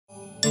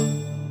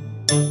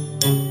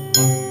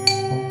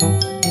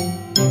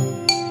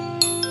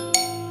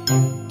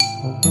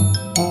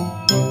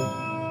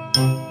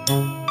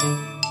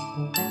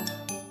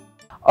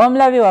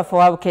Omulabi waffe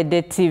wa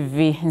Bukedde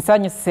TV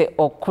nsanyuse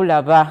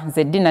okulaba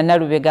nze Dinah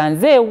Nalubega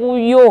nze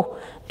wuyo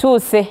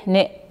tuuse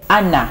ne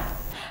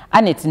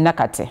Annet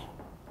Nakate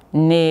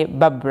ne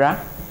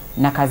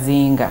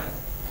Nakazinga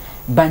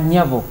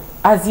Bannyabo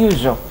as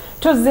usual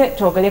tuze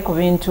twogere ku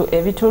bintu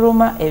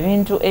ebituluma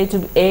ebintu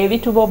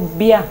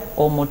ebitubobya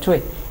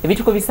omutwe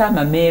ebitukubisa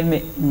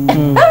amameme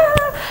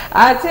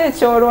ate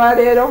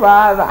ekyolwaleero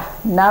baaba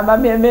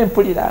n'amameme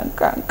mpulira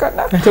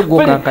nkankana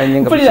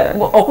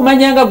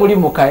okumanyanga guli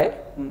mukae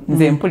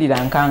nze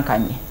mpulira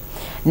nkankanye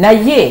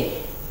naye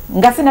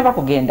nga sinaba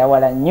kugenda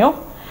wala nnyo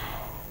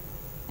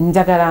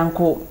njagala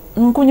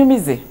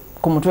nkunyumize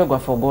ku mutwe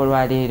gwaffe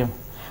ogw'olwaleero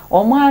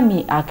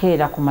omwami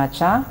akeera ku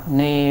makya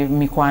ne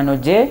mikwano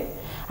gye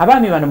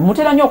abaami bano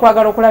mutera nnyo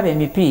okwagala okulaba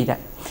emipiira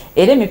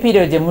era emipiira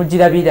eyo gye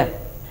mugirabira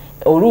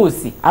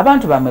oluusi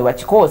abantu bamwe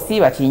bakikoosi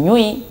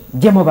bakinywi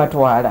gye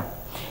mubatwala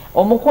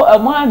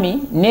omwami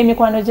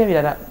n'emikwano gye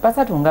birala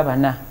basatu nga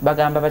bana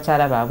bagamba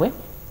bakyala baabwe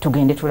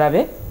tugende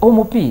tulabe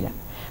omupiira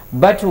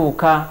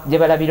batuuka gye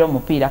balabira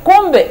omupiira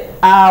kumbe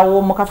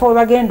awo mu kafo we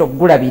bagenda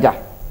okugulabira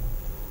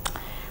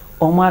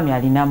omwami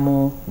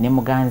alinamu ne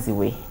muganzi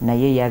we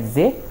naye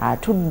yazze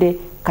atudde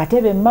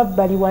katebe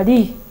mabbali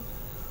wali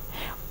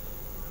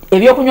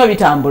ebyokunywa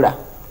bitambula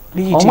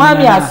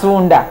omwami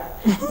asunda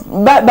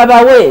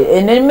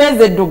babawe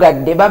n'emmeeza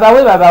eddugadde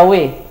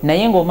babawe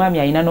naye ng'omwami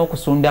alina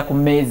n'okusunda ku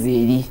mmeeza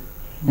eri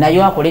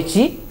naye akole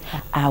ki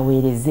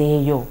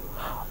aweerezeeyo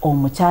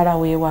omukyala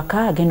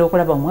w'ewaka agenda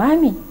okulaba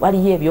omwami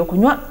waliyo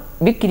ebyokunywa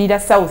bikkirira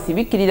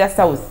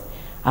south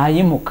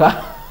ayimuka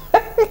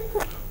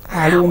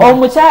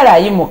omukyala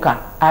ayimuka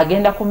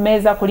agenda ku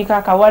mmeeza kuliko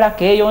akawala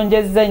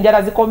keeyonjezza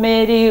enjala zikoma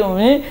eri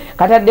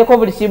kataddeko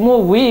buli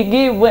kimu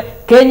wiigi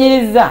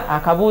kenyiriza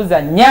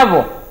akabuuza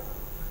nnyabo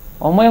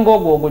omwenge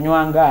ogwo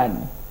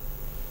ogunywangaani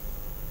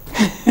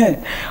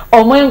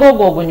omwenge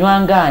ogwo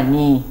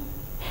ogunywangaani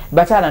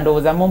bakyala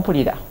ndowooza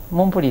mumpulira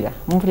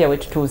we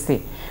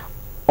tutuuse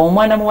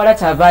omwana muwala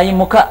kyava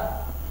ayimuka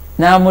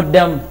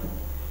n'amuddamu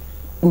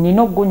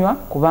nina okugunywa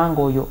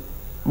kubanga oyo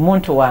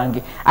muntu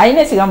wange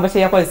alina ekigambo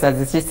kye yakozesa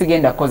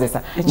kisigenda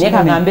kukozesa naye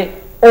kagambe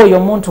oyo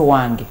muntu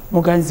wange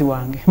muganzi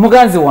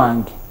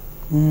wange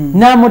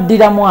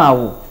n'amuddiramu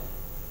awo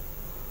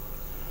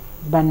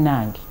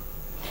bannange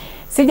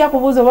sijja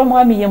kubuuza oba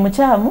mwami ye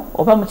mukyamu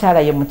oba mukyala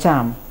ye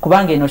mukyamu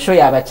kubanga eno sho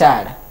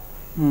y'abakyala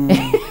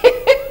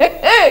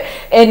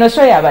eno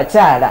sho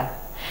y'abakyala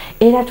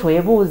era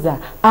twebuuza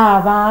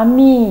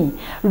abaami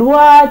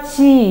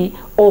lwaki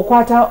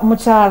okwata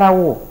mukyala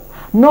wo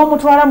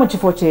n'omutwala mu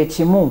kifo kye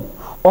kimu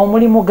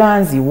omuli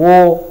muganzi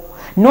wo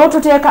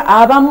n'otuteeka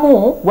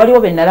abamu waliwo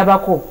be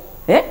nalabako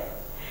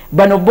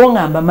bano bo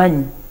nga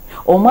mbamanyi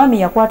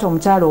omwami yakwata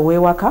omukyala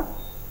ow'ewaka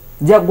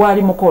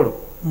gwali mukolo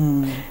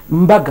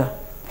mbaga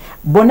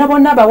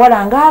bonna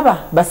abawala ngaaba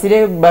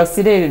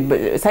basire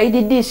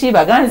saidi dishi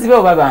baganzi be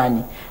oba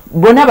baani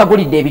bonna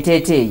bagulidde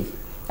ebiteeteeyi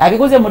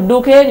abiguze mu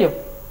dduuka eryo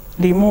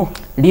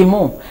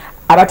limu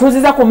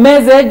abatuuziza ku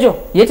mmeeza egyo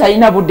ye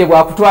talina budde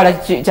bwa kutwala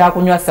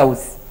kyakunywa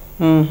sausi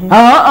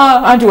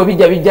anti we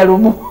bijja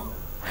lumu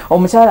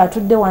omukyala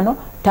atudde wano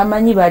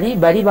tamanyi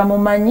bali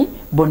bamumanyi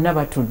bonna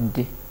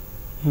batudde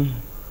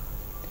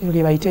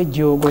bayita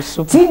ejjoogo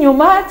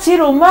kinyuma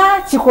kiruma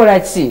kikola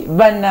ki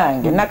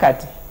bannange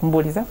nakati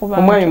mbuliza kuba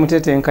omwami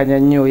mutetenkanya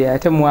nnyo oyo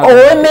ate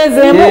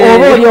ow'emmeeza emu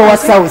oba oli owa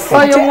sausi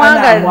oyo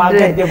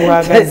mwagadde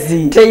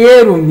bwagazi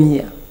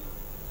teyeerumya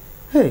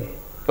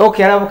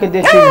okuyala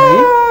Bukedde TV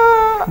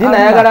Dina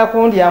ayagala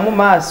kundyamu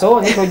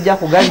maaso nitojja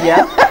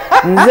kugalya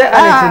nze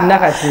Annet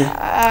Nakate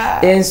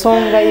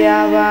ensonga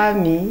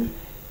y'abaami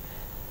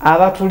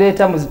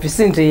abatuleeta mu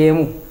zipissinte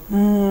y'emu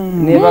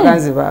ne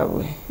baganzi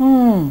baabwe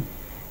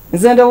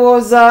nze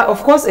ndowooza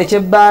of course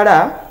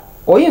ekyebbaala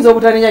oyinza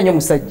obutanenya nnyo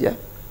musajja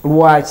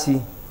lwaki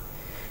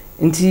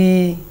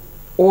nti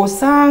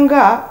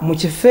osanga mu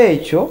kifo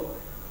ekyo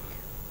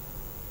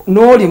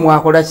n'oli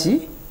mwakola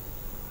ki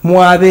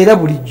mwabeera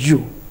bulijjo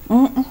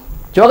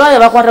kyoganya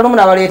bakwata n'omu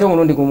n'abaleeta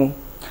omulundi gumu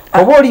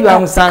oba oli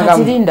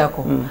bamusangamu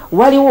katirindako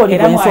waliwo oli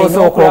gwensoose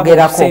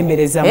okwogerako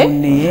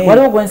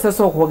waliwo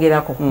gwensoose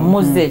okwogerako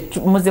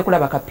muze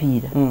kulaba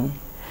kapiira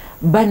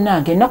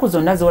bannange ennaku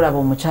zonna z'olaba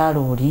omukyala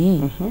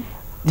oli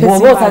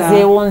bw'oba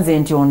osazeewo nze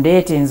nti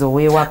ondeete nze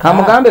ow'ewaka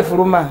amugambe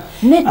fuluma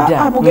nedda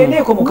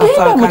amugendeeko mu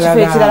kifo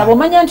ekirala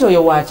bw'omanya nti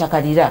oyo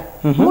wakyakalira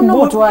muno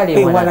mutwale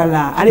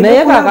ewalala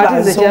naye kakati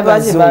nze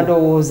kyabangi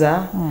bandowooza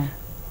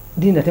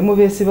Dinda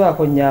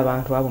temubeesibaako nnyo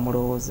abantu abo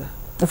mulowooza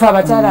fe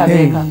abakyala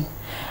abeeka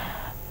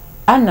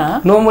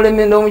Anna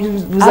n'omuleme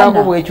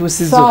n'omubuzaako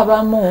bwekyusizo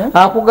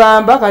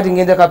akugamba kati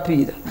ngenda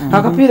kapiira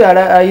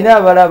akapiira alina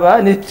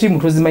abalaba ne ttiimu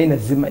tozimanyi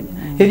nazimanya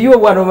eriyo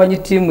obwana omanyi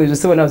ttiimu ezo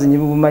sebo nazo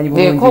bumanyi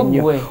bulungi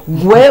nnyo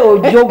gwe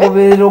ojja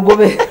ogoberera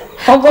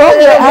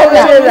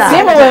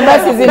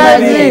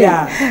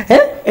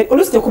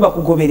oluusi tekuba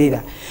kugoberera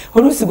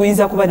oluusi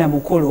guyinza kuba na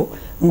mukolo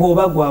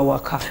ng'oba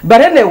gwawaka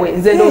but anyway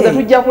nze ndowooza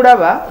tujja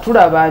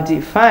tulaba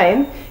nti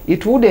fine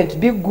it wouldn't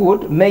be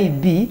good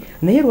maybe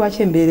naye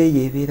lwaki embeera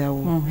eyo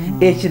ebeerawo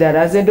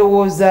ekirala nze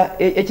ndowooza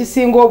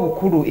ekisinga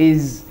obukulu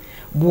is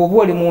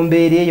bw'oba oli mu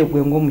mbeera eyo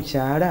gwe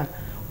ng'omukyala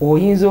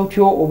oyinza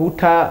otyo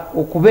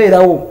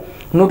okubeerawo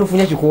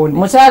n'otufunya kikonde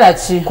mukyala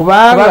ki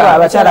kubanga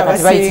abakyala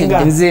kati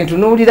bayitidde nze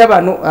ntunuulira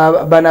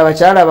bano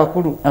abakyala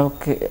abakulu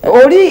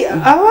oli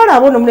abawala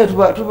abo nomune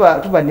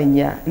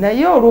tubanenya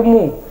naye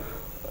olumu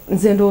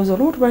nze ndowooza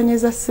olumu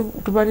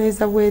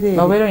tubanenyeza bwereere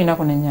obeera olina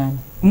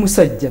kunenyanya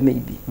musajja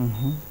maybe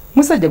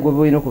musajja gwe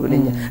olina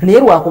okunenya naye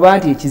lwakuba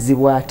nti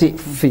ekizibu ate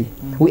ffe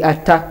we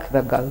attack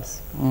the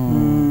girls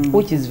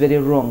which is very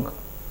wrong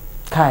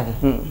kale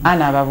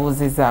ana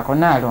ababuuzizaako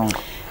Nalongo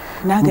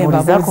nange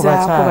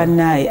mbabuuzaako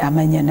bannaye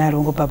amanya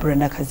Nalongo Barbara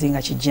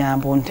Nakazinga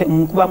kijambo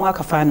nkubamu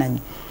akafaananyi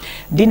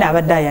Dinah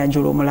abadde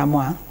ayanjula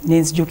omulamwa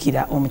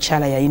nenzijukira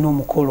omukyala yalina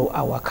omukolo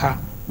awaka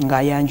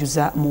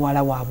ng'ayanjuza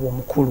muwala waabwe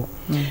omukulu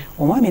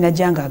omwami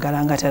najja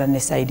ng'agalangatala ne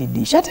side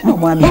dish ate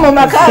n'omwami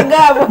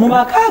mu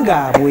maka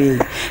gaabwe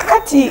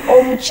kati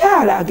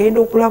omukyala agenda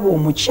okulaba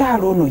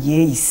omukyala ono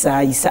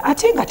yeeyisaayisa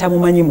ate nga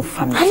tamumanyi mu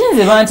famire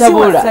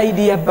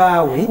saidi ya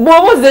bbaawe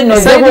bw'obuze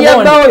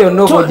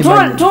nno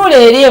tuula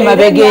eri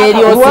emabega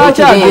eri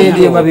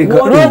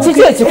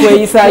olwaki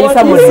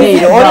ekikweyisaayisa mu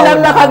ddiiro olina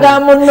mu maka ga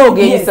munno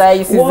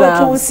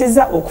ogeeyisaayisizaamu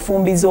wotuusiza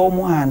okufumbiza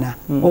omwana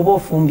oba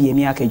ofumbye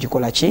emyaka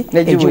egikola ki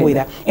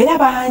egiwera era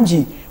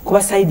bangi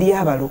kuba saidi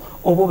y'abalo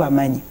obo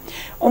bamanyi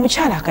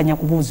omukyala akanya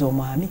kubuuza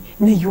omwami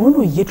naye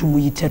ono ye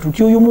tumuyita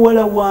tutya oyo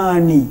muwala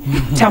waani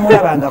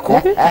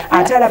tamulabangako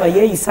ate alaba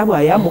yeeyisa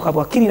bw'ayambuka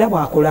bwakkirira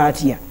bw'akola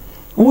atya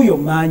wuuyo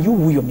manju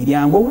wuuyo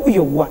miryango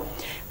wuuyo wa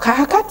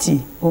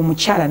kaakati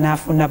omukyala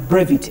n'afuna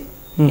brevity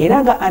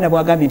era nga ana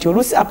bw'agambye nti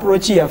oluusi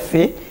approach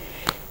yaffe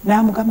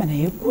namugamba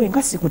naye gwe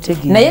nga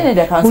sikutegeera naye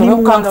nenda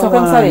kansooke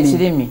nsala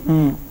ekirimi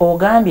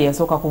ogambye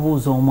yasooka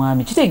kubuuza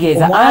omwami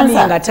kitegeeza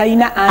nga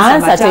talina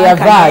ansa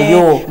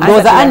teyavaayo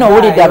ndowooza ana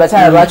owulidde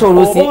abakyala lwaki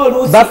oluusi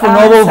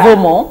bafuna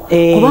obuvumo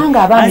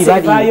kubanga abaami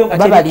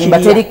babalimba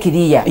teri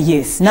kiriya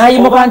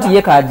n'ayimuka nti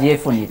ye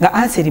kaagyefunira nga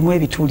ansa erimu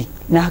ebituli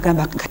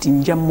n'agamba kati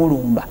nja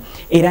mulumba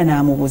era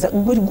n'amubuuza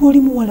gw'oli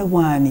muwala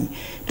waani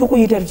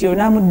tukuyita tutyo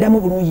n'amuddamu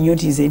bulungi nnyo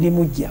nti nze ndi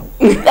muggyawo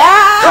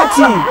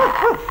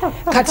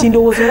kati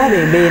ndowooza olaba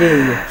embeera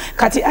eyo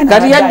kati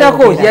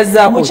yaddako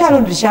yazzaako omukyalo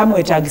ono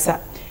tekyamwetaagisa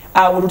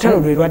olutalo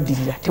lwe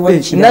lwaddirira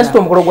nasita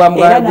omukolo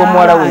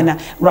gw'omuwala we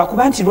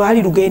lwakuba nti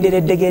lwali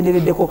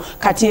lugendereddeko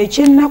kati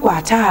ekyennaku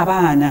ate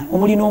abaana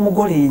omuli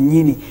n'omugole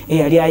ennyini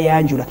eyali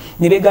ayanjula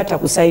ne begatta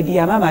ku saidi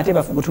ya maama ate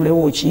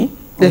bafugutulewo ki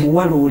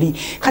omuwala oli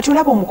kati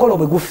olaba omukolo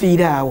bwe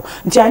gufiira awo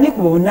nti ani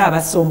ku bonna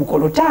abassa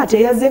omukolo taata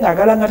eyazze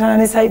ng'agalangatana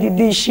ne saidi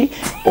dishi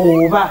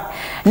oba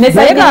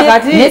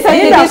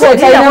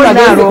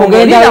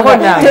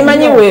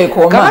temanyi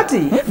weekoma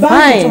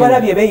bangi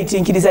tubalabye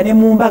beeyitinkiriza ne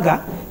mu mbaga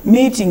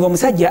meeting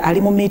omusajja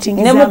ali mu meeting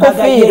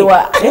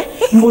nemukufiirwa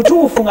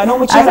mutuufu nga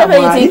n'omukyala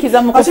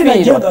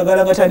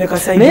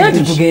naye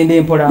nti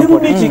tugende mpolampola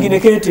meeting ne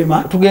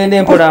keetema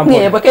tugende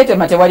mpolampola bwe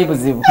keetema tewali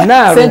buzibu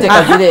sente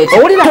kazireeta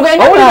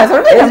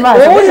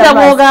owulira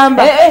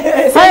bw'ogamba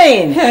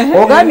fine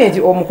ogambye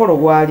nti omukolo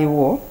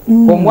gwaliwo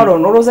omuwala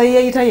onolooza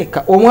yeyayita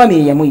yekka omwami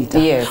yeyamuyita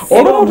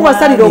olumuntu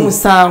wasalira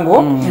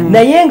omusango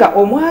naye nga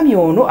omwami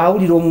ono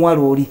awulira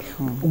omuwala oli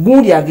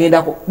gundi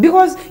agendako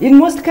because in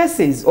most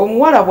cases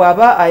omuwala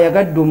bw'aba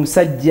ayagadde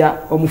omusajja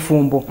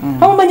omufumbo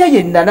amumanya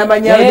yenna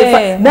n'amanya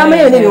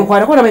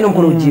n'ebyokwatako n'amanya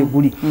n'omukolo gye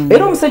guli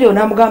era omusajja ono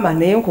n'amugamba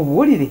naye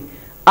nkubuulire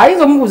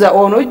ayinza omubuuza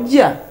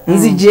onojja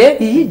nzije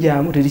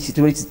iyijjamu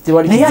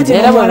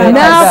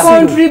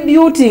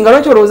nacontributing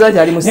lwaki olowooza nti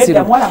ali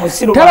musiru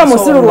taba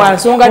musiru lwa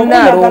nsonga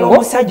Nalongo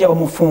omusajja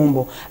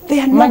omufumbo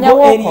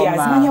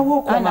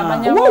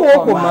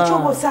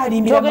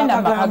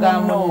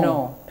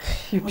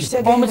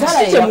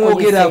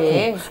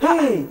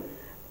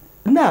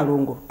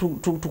Nalongo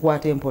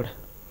tukwate empola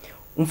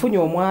nfunye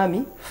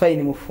omwami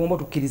fine mufumbo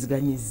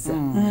tukkiriziganyizza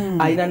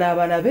alina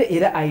n'abaana be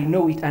era I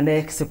know it and I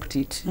accept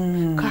it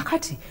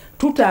kakati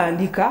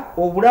tutandika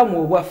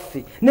obulamu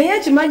obwaffe naye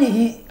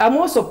kimanyi I'm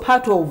also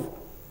part of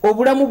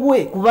obulamu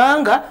bwe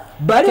kubanga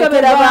bali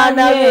babeera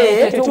baana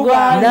be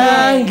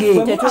nange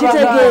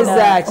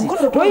kitegeeza ki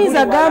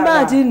toyinza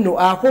gamba nti nno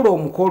akola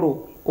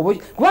omukolo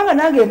kubanga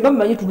nange mba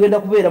mmanyi tugenda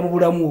kubeera mu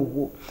bulamu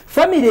obwo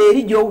famire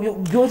eri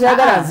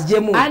gyotayagala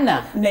nzijemu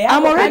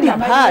I'm already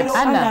part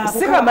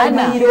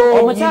sikamanyiro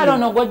omukyala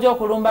ono gwojja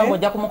okulumba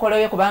ng'ojja ku mukolo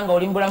we kubanga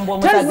oli mu bulamu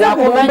bw'omusajja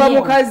kulumba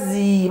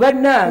mukazi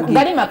bannange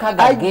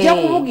ajja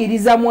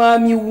kumugiriza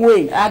mwami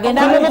we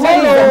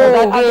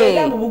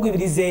agenda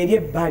mubugiriza eri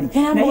ebbali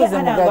naye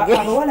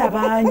abawala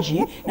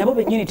bangi nabo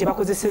bennyini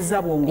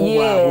tebakozesezza bwongo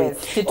bwabwe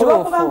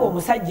olwokubanga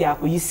omusajja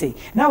akuyise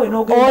naawe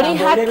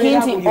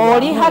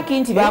oli haki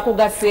nti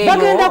bakuga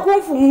bagenda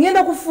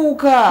ngenda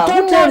kufuuka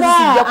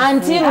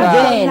until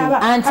then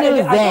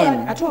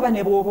ate oba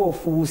ne bw'oba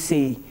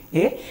ofuuse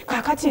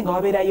kakati nga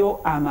wabeerayo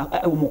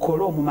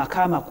omukolo mu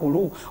maka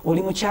amakulu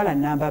oli mukyala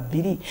namba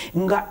 2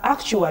 nga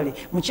actually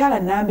mukyala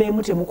namba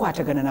 1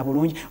 temukwatagana na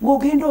bulungi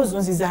ng'ogenda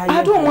ozunzizayo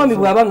ate omwami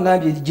bw'aba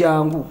ngambye eri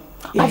jangu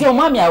ati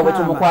omwami awo bwe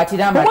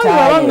tumukwatira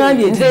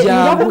amataye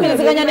nja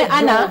kukkiriziganya ne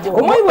Anna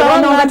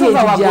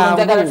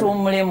njagala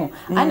tuwummulemu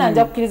Anna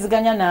nja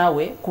kukkiriziganya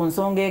naawe ku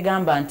nsonga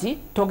egamba nti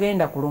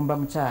togenda kulumba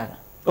mukyala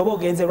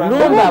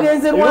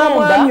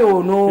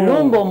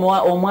lumba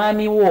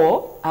omwami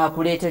wo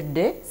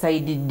akuleetedde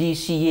saidi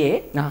diishi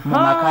ye mu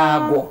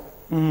makaago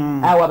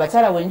awo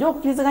abakyala wenja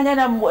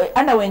okukkiriziganya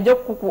Anna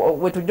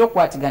wetujja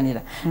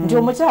okukwatiganira nti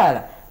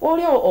omukyala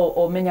oli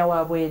omenya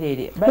wa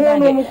bwerere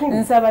banange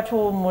nsaba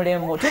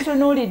tuwummulemu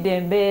tutunuulidde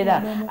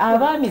embeera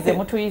abaami ze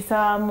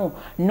mutuyisaamu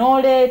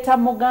n'oleeta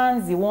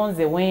muganzi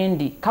wonze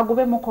wendi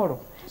kagube mukolo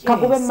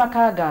kagube mu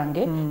maka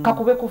gange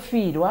kakube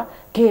kufiirwa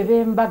keba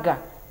embaga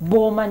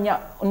bw'omanya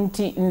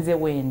nti nze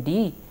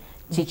wendi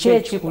kiki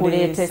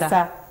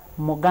ekikuleetesa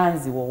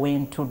muganzi wo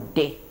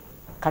wentudde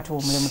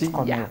katuwummulemu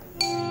tukomera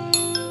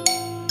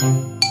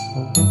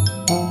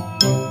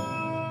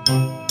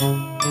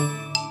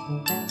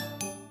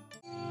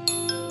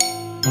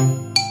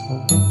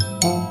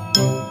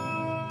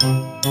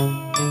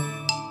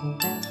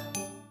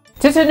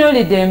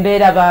tutunuulidde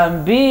embeera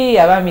bambi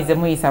abaami ze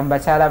muyisa mu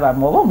bakyala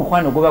bammwe oba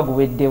omukwano guba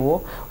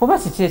guweddewo oba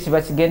kiki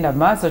ekiba kigenda mu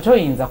maaso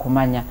toyinza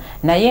kumanya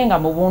naye nga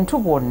mu buntu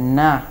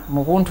bwonna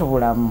mu buntu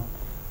bulamu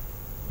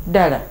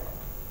ddala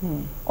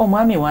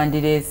omwami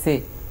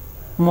wandireese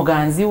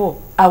muganzi wo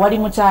awali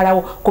mukyala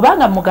wo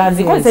kubanga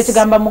muganzi kozesa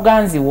ekigamba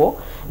muganzi wo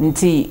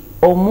nti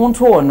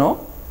omuntu ono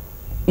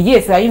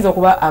yes ayinza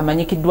okuba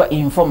amanyikiddwa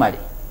informally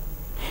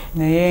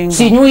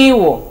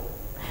kinywiwo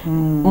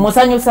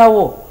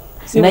musanyusawo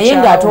naye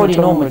ng'ate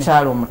olina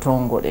omukyala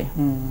omutongole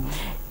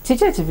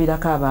kiki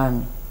ekiviirako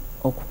abaami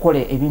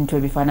okukola ebintu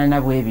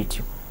ebifaanana bwe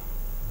bityo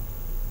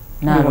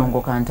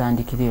Nalongo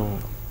kantandikirewo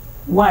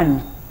 1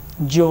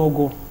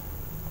 jjoogo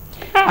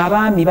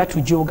abaami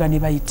batujooga ne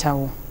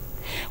bayitawo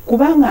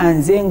kubanga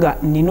nze nga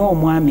nina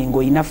omwami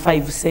ng'olina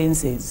 5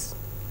 senses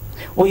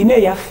olina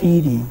eya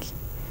feeling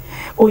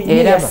olina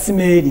eya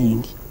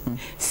smelling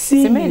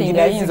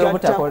ayinza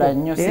obutakola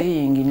nnyo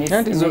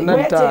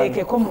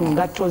weteekeko mu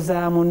ngatto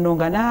za munno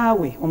nga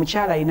naawe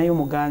omukyala alinayo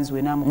muganzi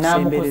we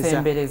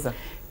n'amukusembereza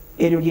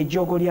eryo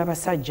lyejjoogo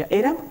ly'abasajja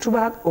era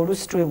tuba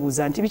oluusi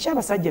twebuuza nti biki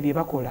abasajja bye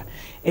bakola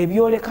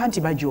ebyoleka nti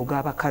bajooga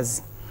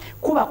abakazi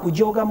kuba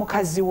kujooga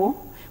mukazi wo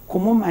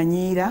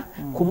kumumanyiira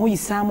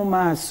kumuyisaamu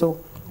maaso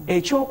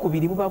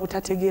ekyokubiri buba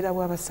butategeera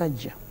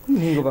bw'abasajja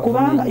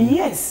kubanga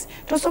yes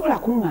tosobola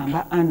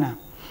kuŋŋamba Anna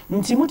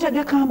nti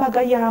mutegeka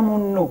mbaga ya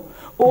munno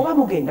oba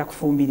mugenda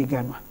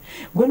kufumbiriganwa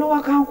gwe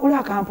n'owakankula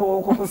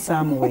akampowooko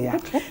saamuweya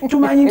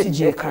tumanyi nti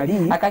gyekali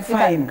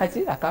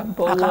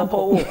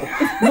akampowooko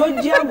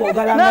n'ojja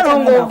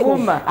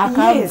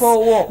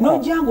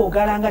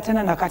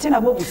ng'ogalangatana nakate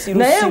nabwo busirusiru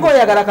naye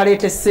ng'oyagala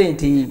kaleete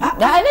ssente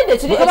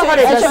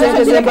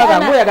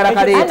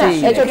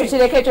ekyo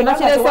tukireke ekyo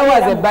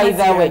nakireesewaze by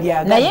the way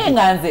naye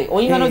nga nze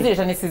oyinza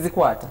n'ozireeta ne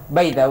sizikwata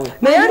by the way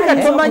naye nga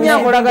tomanya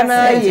akolaga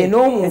naye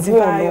n'omuntu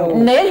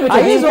ono naye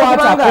ayinza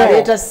okuba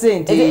ng'aleeta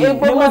ssente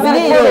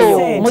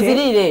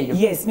muziriire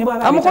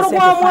amukolo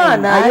gwa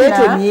mwana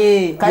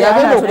yetemye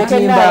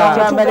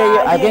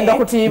agenda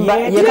kutimba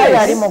yekali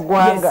ali mu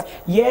ggwanga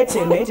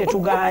yeteme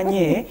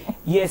tetuganye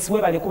yes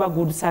webale kuba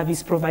good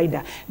service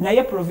provider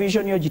naye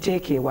provision yo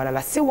giteeke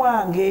ewalala si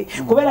wange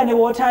kubeera ne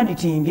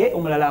wootanditimbye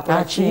omulala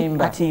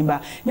atimba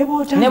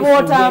ne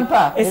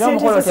bootampa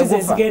esente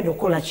zigenda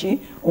okukola ki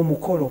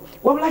omukolo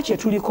wabula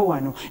kyetuliko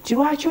wano ti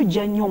lwaki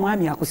ojja nnyo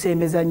omwami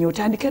akusembeza nnyo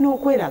otandike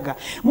n'okweraga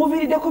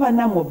muviiriddeko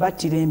bannammwe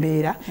obattira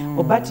embeera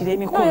obattira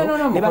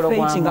emikolo ne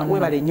bafeitinga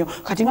webale nnyo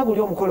kati nga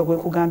guli omukolo gwe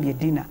nkugambye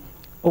Dinah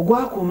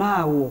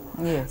ogwakomaawo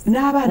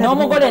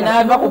n'omugole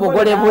n'ava ku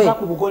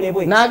bugole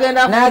bwe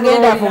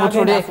n'agenda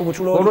afubutule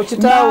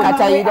olukitaawo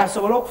katayira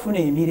asobole okufuna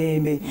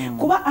emirembe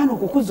kuba Anna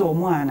okukuza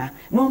omwana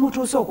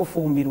n'omutuusa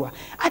okufumbirwa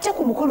ate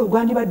ku mukolo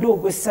gwandibadde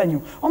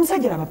ogw'essanyu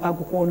omusajja laba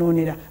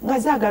paagukwononera nga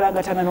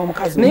zaagalangatana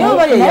n'omukazi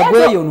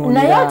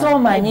naye ate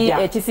omanyi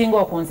ekisinga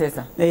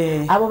okunsesa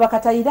abo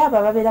bakatayira abo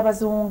ababeera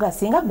bazunga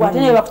singa gwe ate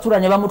ne bakutula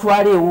ne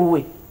bamutwala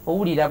ewuwe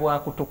owulira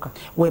bwakutuka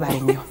webale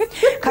nnyo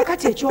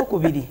kakati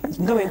ekyokubiri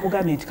nga bwe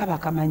nkugambye nti kaba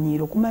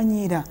akamanyiiro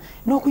okumanyiira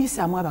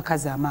n'okuyisaamu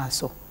abakazi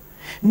amaaso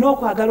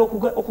n'okwagala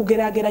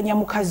okugeraageranya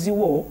mukazi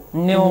wo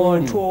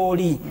n'omuntu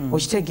oli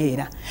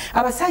okitegeera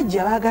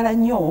abasajja baagala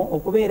nnyo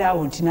okubeera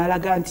awo nti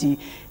n'alaga nti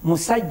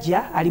musajja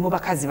ali mu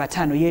bakazi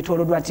 5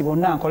 yeetooloddwa nti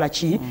bonna nkola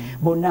ki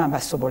bonna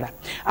mbasobola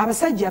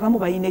abasajja abamu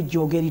balina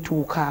ejjoogo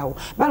erituukaawo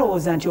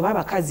balowooza nti oba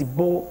abakazi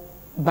bo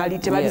bali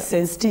tebali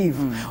sensitive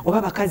oba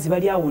abakazi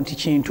bali awo nti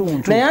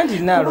kintuntu naye anti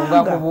Nalongo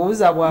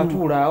akubuuza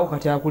bw'atuulaawo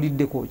kati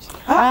akuliddeko ki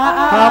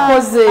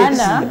akoze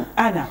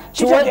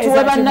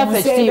tuwe bannaffe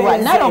ekitiibwa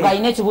Nalongo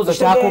alina ekibuuzo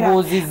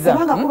kyakubuuzizza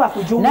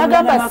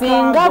n'agamba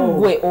singa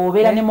ggwe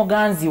obeera ne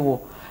muganzi wo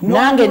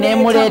nange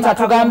nemuleeta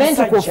tugambe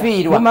nti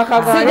kufiirwa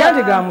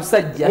makagandi ga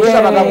musajja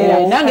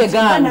nange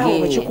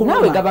gange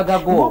nawe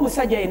gabagago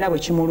omusajja yena bwe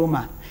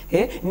kimuluma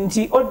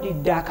nti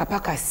odidde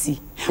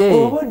akapakasi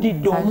oba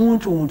odidde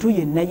omuntu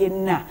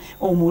yenna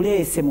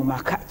omuleese mu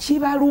maka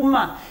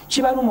kibaluma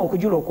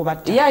okujula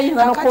okubatta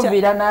yayinza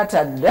n'okuvira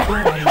n'atadda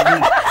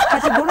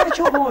kati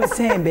lwaki oba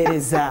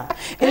onsembereza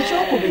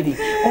ekyokubiri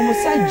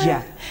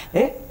omusajja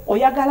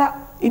oyagala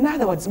in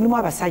other words mulimu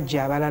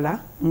abasajja abalala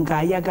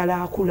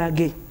ng'ayagala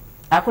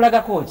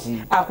akulagako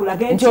ki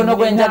akulage nti ono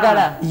gwe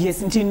njagala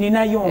yes nti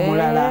ninayo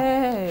omulala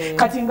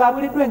kati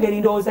ng'abuliddwa engeri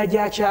ndowooza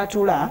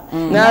gy'akyatula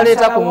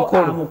n'aleeta ku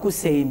mukolo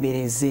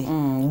amukusembereze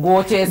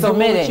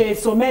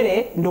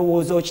gw'okyesomere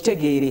ndowooza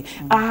okitegeere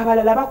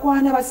abalala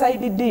bakwana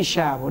baside dish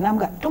abo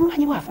namuga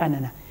tomumanyi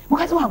bwafaanana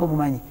mukazi wange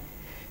omumanyi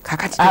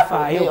kakati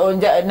tufaayo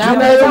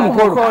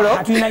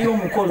tulinayo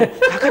omukolo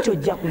kakati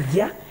ojja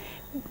kujja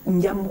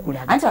nja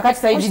mukulaga anti kakati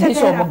side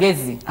dish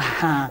omugezi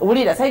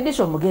wulira side dish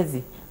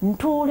omugezi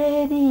ntuula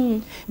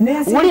eri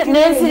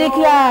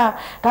nensirikya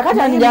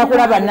kakati anija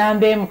kulaba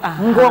nambemu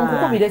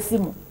ng'onkukubira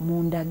essimu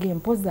mundage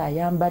mpozi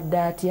ayambadde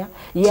atya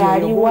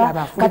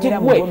yaliwa kati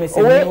gwe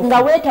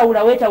nga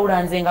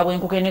weetawula nze nga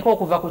bwenkukeneka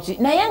okuva ku ki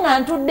naye nga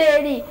ntudde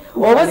eri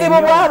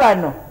obuzibu bwa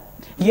bano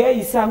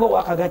yeeyisanga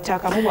owakagatta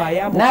akamu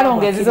bw'ayambuka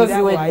Nalongo ezizo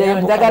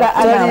ziweddeyo njagala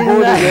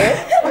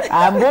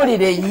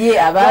ambuulire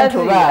ye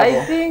abantu baabo.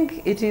 I think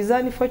it is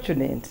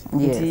unfortunate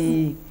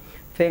nti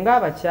ffe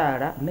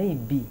ng'abakyala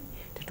maybe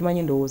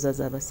tetumanyi ndowooza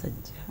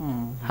z'abasajja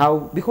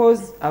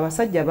because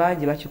abasajja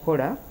bangi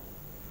bakikola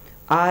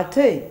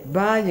ate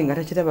bangi nga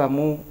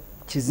takirabamu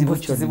kizibu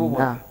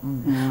kyonna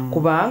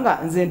kubanga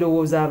nze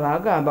ndowooza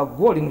abaagamba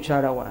gwe oli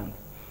mukyala wange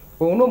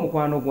olina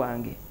omukwano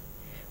gwange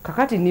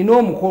kakati nina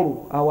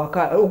omukolo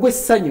awaka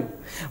ogw'essanyu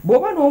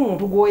bw'oba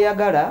n'omuntu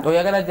gw'oyagala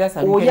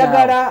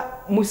oyagala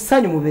mu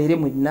ssanyu mubeere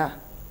mwenna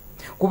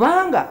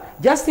kubanga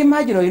just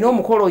imagine olina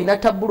omukolo olina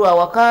tabbulu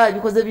awaka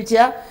ebikoze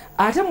bitya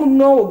ate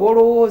munnoowo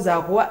gw'olowooza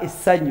akuwa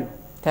essanyu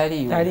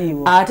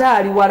taliiwo ate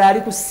ali wala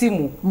ali ku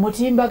ssimu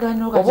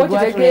mutimbagano kati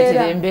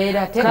gwatuleetera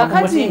embeera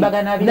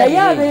naye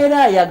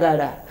abeera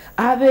ayagala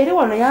abeere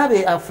wano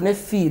naye afune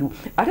fiiru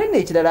ate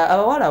n'ekirala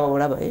abawala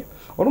abaolaba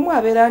olumu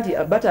abeera nti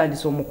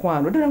batandise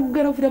omukwano ddala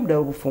kugenda kuviramu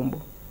ddala obufumbo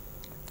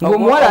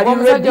ng'omuwala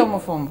ali ready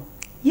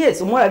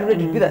yes omuwala ali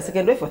ready to be the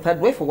second wife or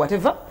third wife or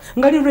whatever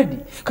nga ali ready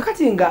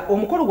kakati nga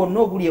omukolo gwonna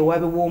oguli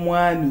ewaabe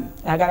w'omwami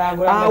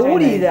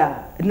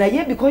awulira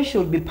naye because she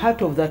will be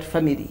part of that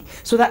family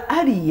so that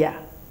earlier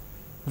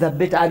the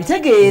better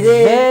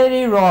abitegeere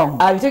very wrong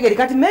abitegeere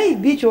kati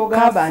maybe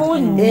kyogamba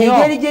nti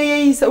engeri gye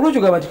yeeyisa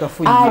olw'okyogamba nti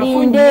kafunyi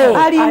alinde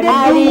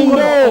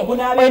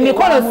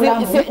emikolo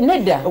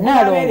nedda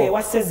Nalongo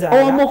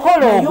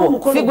omukolo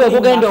ogwo si gwe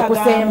gugenda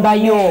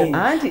okusembayo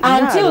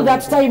until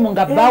that time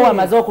nga baawe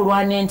amaze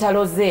okulwana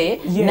entalo ze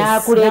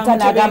n'akuleeta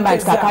n'agamba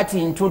nti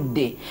kakati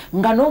ntudde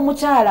nga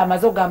n'omukyala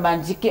amaze okugamba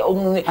nti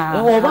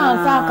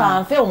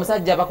oba nfe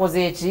omusajja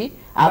bakoze eki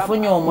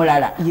afunye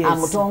omulala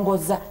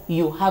amutongoza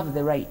you have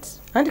the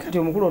right anti kati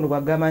omukulu ono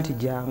bwagamba nti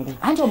jangu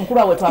anti omukulu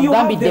awe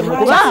twamugambidde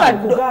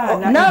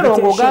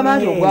Nalongo ogamba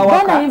nti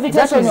ogwawaka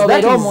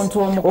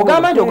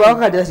ogamba nti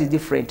ogwawaka that is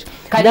different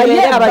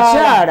naye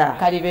abakyala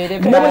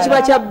ne bwe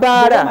kiba kya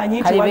bbaala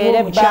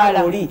kalibeere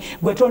bbaala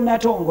gwe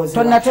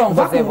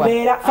tonnatongozebwa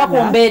fa ku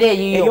mbeera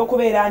eyiyo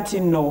ey'okubeera nti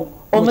nno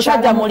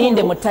omusajja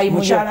mulinde mu tayimu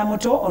yo mukyala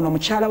muto ono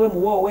mukyala we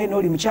muwoowe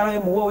n'oli mukyala we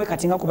muwoowe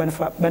kati nga ku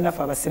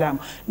bannaffe abasiraamu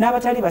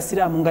n'abatali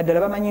basiraamu nga ddala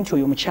bamanyi nti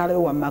oyo mukyala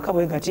we wammaka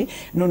bwe gati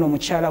nono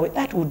mukyala we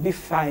that would be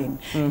fine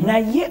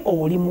naye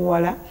oli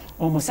muwala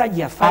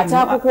omusajja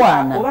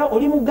atakukwana oba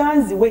oli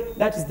muganzi we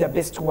that is the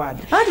best word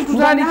anti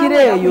tutandikire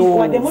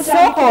eyo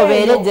sooka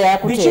obeere gye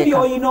yakuteeka biki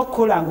by'olina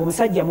okukola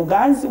ng'omusajja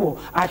muganzi wo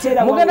ate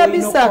era mugenda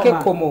bisaako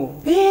ekkomo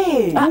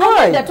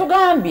nedda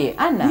tugambye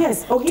Anna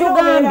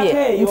tugambye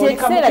nti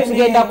ekiseera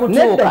kigenda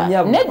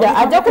kutuuka nedda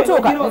ajja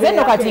kutuuka nze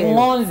nno kati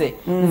ŋŋonze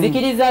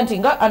nzikiriza nti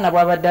nga Anna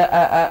bw'abadde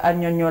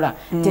annyonnyola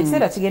nti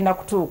ekiseera kigenda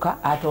kutuuka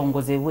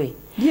atongozebwe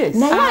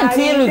naye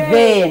until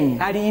then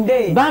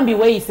bambi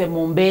weeyise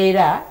mu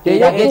mbeera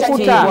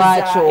ekitiibwa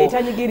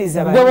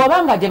kyo gwe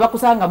wabanga gye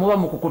bakusanga muba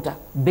mukukuta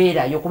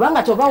beerayo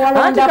kubanga kyoba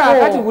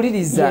walondako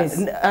wuliriza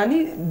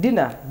ani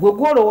Dinah gwe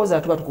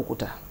gwolowooza tuba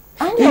tukukuta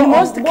in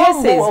most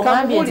cases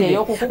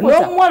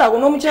n'omuwala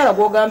n'omukyala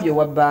gw'ogambye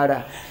owa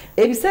bbaala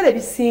ebiseera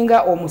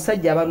ebisinga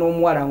omusajja aba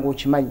n'omuwala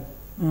ng'okimanyi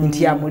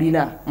nti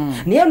amulina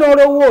naye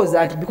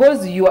n'olowooza nti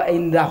because you are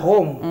in the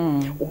home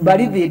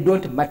bali they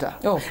don't matter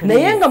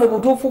naye nga mu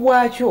butuufu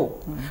bwakyo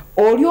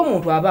oli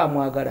omuntu aba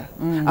amwagala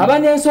aba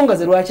n'ensonga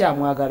ze lwaki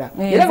amwagala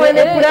era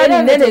ng'alina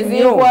pulaani nnene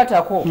nnyo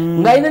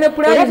ng'alina ne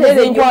pulaani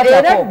nnene nnyo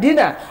era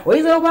Dinah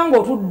oyinza okuba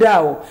ng'otudde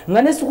awo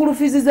nga ne sukulu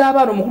fiizi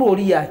z'abaana omukulu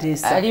oli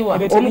yateesa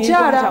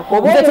omukyala oba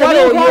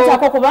omuwala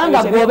oyo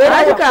kubanga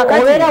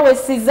obeera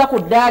wessizza ku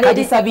ddaala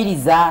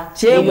erisabiriza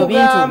ebyo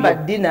bintu byo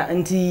Dinah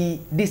nti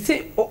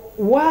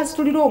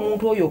waasitulira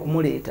omuntu oyo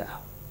okumuleeta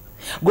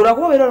gwe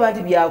lwakuba obeera olwa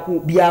nti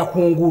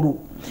byakungulu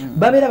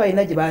babeera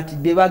balina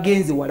gye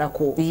bagenze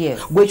walako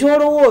gwe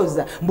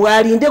kyolowooza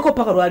mbw'alindeko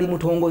paka lwali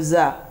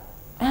mutongoza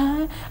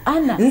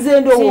Anna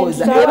nze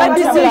ndowooza eba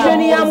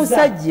decision ya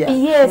musajja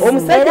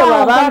omusajja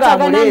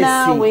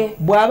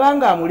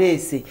bw'abanga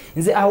amuleese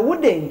nze I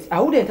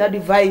wouldn't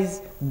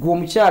advise gwe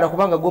omukyala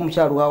kubanga gwe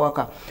omukyala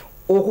wawaka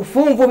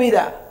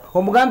okufunvubira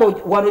omugamba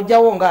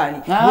wanojjawo ngaani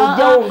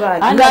ojjawo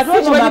ngaani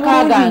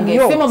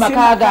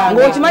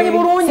ng'okimanyi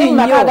bulungi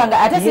nnyo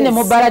ate sine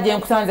mu bbala gye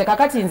nkusanze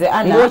kakati nze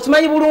Anna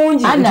ng'okimanyi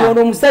bulungi nti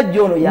ono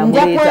omusajja ono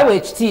yamuleeta nja kwewa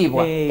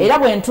ekitiibwa era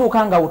bwe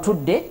ntuuka nga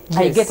otudde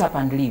I get up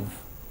and leave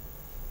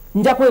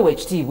nja kwewa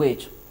ekitiibwa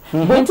ekyo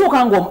bwe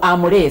ntuuka nga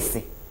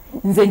amuleese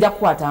nze nja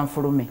kukwata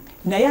nfulume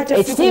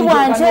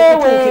ekitiibwa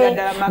ntewe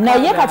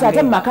naye kati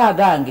ate mu maka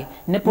gange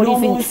ne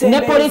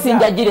poliisi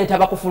njagireeta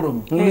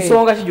bakufulume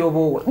nsonga ki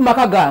gy'oba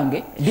maka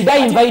gange did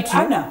I invite you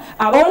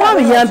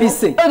omwami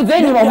yambise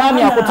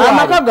omwami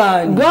amaka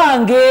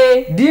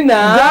gange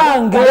Dinah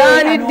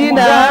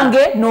gange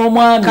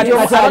n'omwami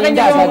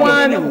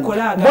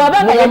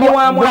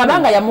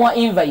bw'abanga yamuwa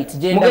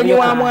invite mugenyi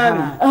wa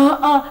mwami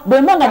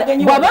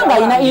bw'abanga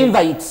alina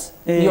invite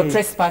you're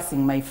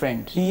trespassing my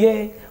friend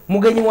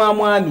mugenyi wa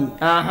mwami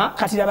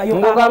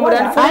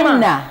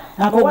Anna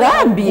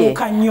nkugambye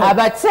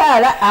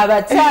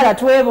abakyala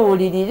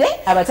twebuulirire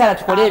abakyala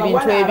tukole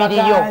ebintu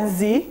ebiriyo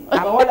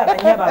abawala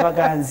banyaba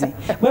abaganzi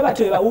bwe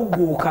batwe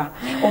bawugguuka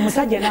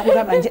omusajja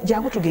nakugamba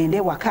jangu tugende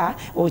ewaka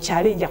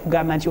okyale nja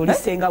kugamba nti oli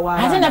ssenga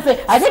w'abaana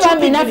ate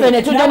bambi naffe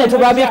ne tujja ne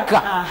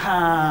tubabikka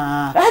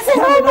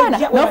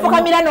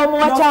n'ofukamira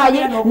n'omuwa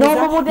caayi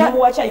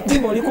n'omubudamuwacayi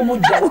kumba oli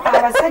kumujja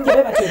abasajja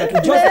be batwe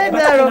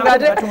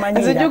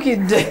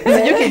batujjozijukidde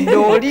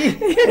oli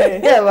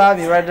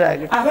abaami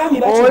batage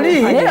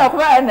oli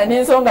kuba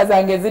n'ensonga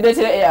zange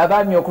zireetera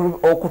abaami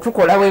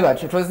okutukola bwe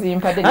batyo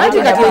tozimpadde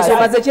anti kati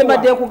ensonga ze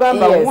kyembadde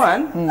nkugamba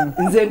one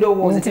nze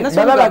ndowooza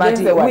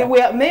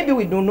maybe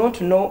we do not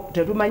know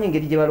tetumanyi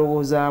engeri gye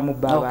balowoozaamu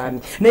bba abaami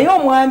naye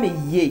omwami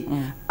ye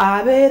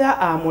abeera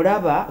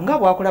amulaba nga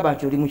bwakulaba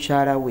nti oli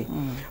mukyala we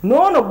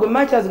noono gwe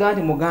makyazigamba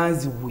nti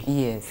muganzi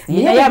we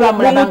naye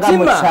abamulaba nga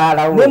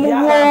mukyala we ne mu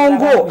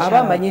bwongo aba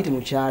amanyi nti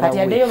mukyala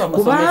we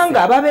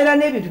kubanga babeera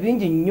n'ebintu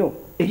bingi nnyo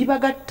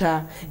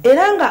ebibagatta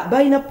era nga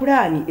balina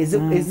pulaani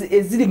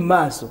eziri mu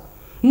maaso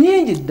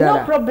nyingi ddala.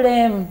 No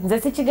problem. Nze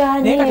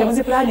sikiganye.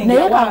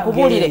 Naye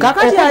kankubulire.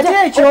 Kakati ate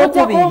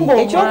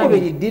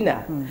ekyokubiri Dinah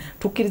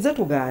tukkirize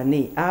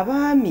tugaane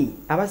abaami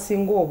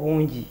abasinga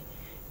obungi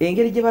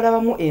engeri gye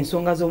balabamu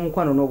ensonga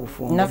z'omukwano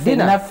n'obufungo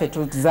naffe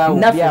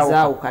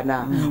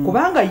tuzaawukana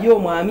kubanga ye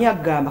omwami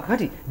agamba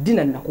kati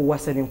Dinah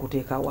nakuwasa ne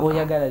nkuteeka waka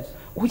oyagala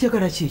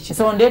kiki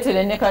so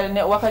ndeetere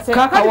wakati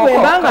kakati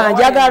bwembanga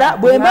njagala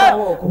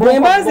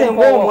bwemba nze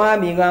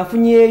ng'omwami nga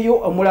nfunyeeyo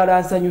omulala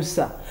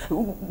ansanyusa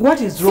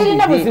what is wrong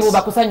sirina buzibu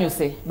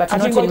bakusanyuse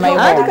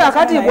anti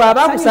kakati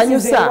bw'aba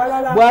akusanyusa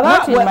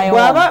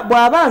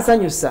bw'aba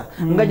ansanyusa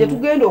nga gye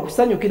tugenda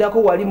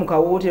okusanyukirako wali mu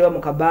kawootera mu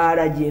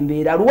kabaala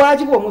gyembeera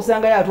lwaki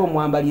bw'omusangayo ate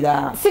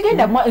omwambalira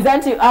sigenda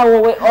nti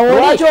awo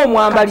lwaki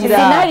omwambalira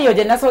scenario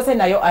gye nasoose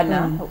nayo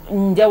Anna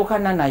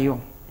njawukana nayo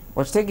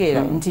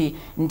okitegeera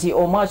nti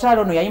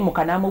omwakyala ono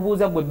yayimuka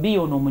n'amubuuza gwe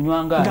biyono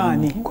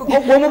omunywangaani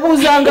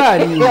gwemubuuza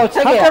ngaani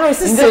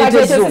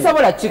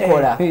sisobola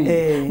kikola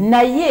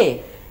naye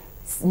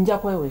nja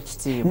kwewa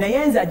ekitiibwa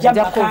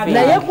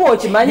naye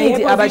kwokimanyi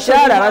nti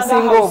abakyala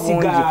abasinga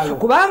obungi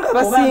kubanga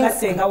basinga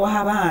senga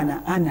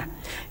w'abaana Anna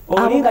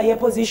olinga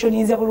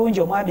yepositioninze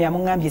bulungi omwami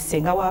yamuŋŋambye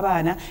senga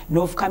w'abaana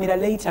n'ofukamira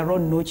later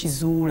on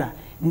n'okizuula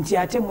nti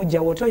ate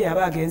mujja woto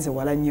yaba agenze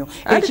wala nnyo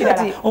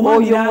ekirala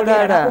omwami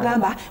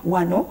nakugamba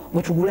wano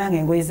bwe tugulanga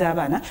engoye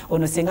z'abaana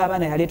ono senga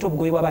abaana yaleeta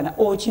obugoye bw'abaana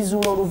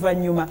okizuula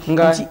oluvannyuma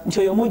nti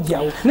oyo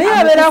mujjawo naye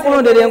abeera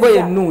akulondera engoye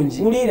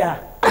ennungi ulira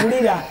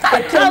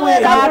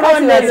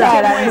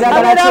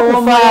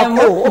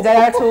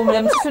njagala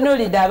tuwumule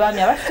mukitunulidde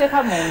abaami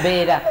abatuteeka mu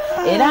mbeera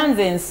era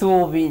nze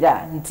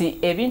nsuubira nti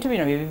ebintu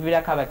bino bye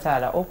biviirako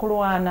abakyala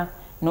okulwana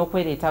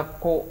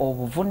n'okwereetako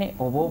obuvune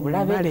oba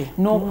obulabe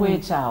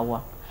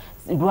n'okwekyawa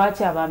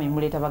lwaki abaami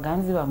muleeta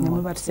baganzi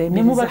bammwe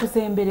ne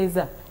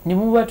mubatusembereza ne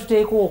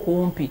mubatuteeka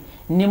okumpi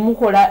ne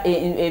mukola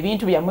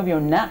ebintu byammwe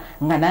byonna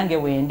nga nange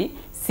wendi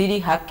siri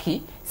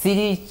haki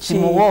siri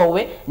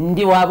kimuwoowe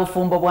ndi wa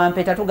bufumbo bwa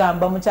mpeta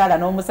tugamba mukyala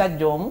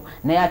n'omusajja omu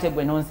naye ate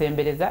gwe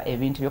nonsembereza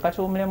ebintu byo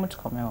katuwumulemu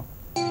tukomewo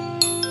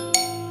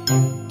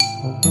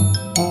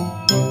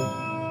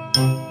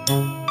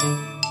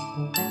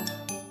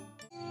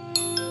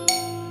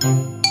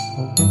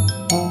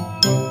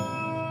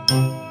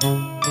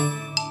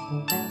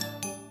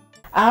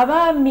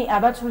abaami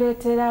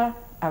abatuleetera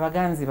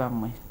abaganzi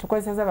bammwe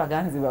tukozesa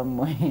abaganzi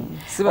bammwe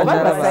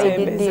oba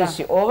baside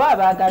dish oba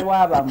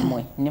abaagalwa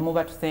bammwe ne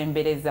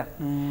mubatusembereza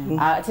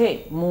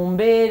ate mu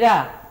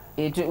mbeera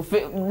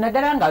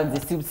naddala nga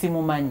nze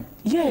simumanyi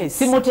yes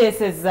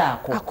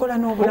simuteesezzaako akola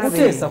n'obulabe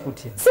okuteesa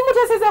kutya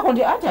simuteesezzaako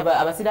nti anti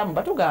abasiraamu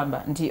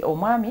batugamba nti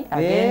omwami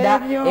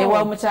agenda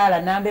ewa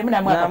omukyala namba emu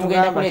namwaka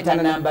tugenda kuleeta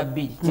namba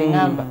 2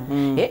 kyeŋŋamba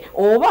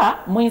oba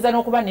muyinza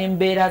n'okuba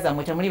n'embeera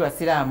zammwe temuli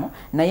basiraamu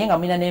naye nga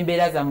mulina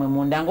n'embeera zammwe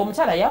munda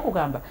ng'omukyala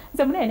yakugamba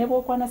nze munene ne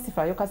bw'okwana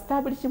sifaayo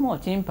kasita buli kimu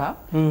okimpa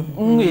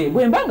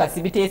bwe mba nga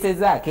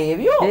sibiteesezzaako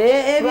ebyo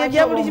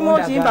ebyo buli kimu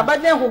okimpa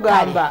badde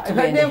nkugamba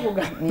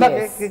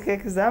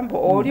example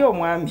oli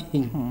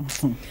omwami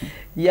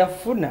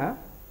yafuna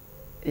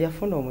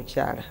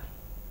omukyala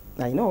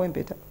alina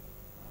ow'empeta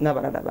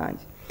n'abalala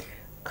bangi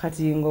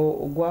kati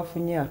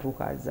ng'ogwafunye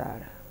atuuka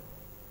azaala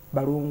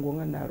balungo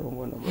nga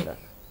Nalongo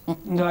n'obulaka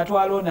nga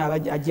batwala ono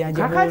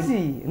ajjanja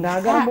kakati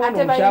ng'agamba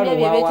ono omukyala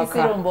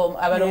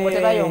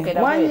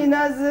owawaka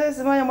mwanyinaze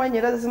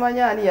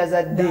simanya ani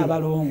yazadde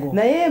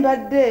naye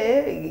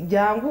mbadde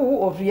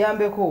jangu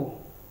otuyambeko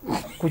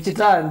ku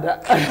kitanda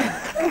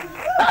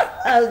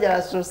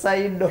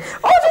ajasosaido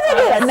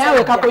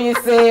nawe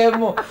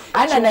kakuyiseemu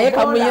ana naye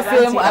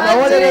kamuyiseemu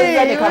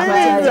abawolereza ne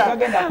kamaliza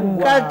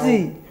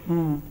kati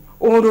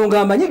ono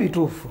ng'amanyi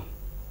bituufu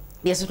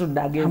yesu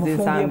tudde agenze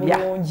ensambya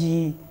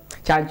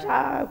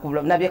kyanca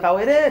nabye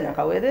kawere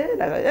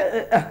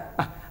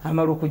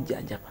amala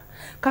okujjanjaba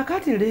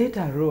kakati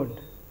leeta ron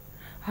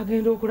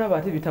agenda okulaba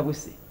ate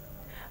bitabuse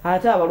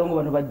ate abalongo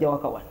bano bajja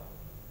waka wano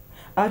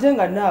ate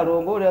nga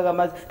Nalongo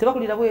olagamazi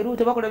tebakulira bweru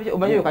tebakulira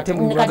omanyi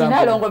katemu kati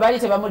Nalongo bali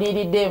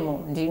tebamuliiriddemu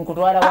ndi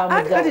nkutwala wa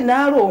mujja kati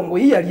Nalongo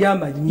ye yali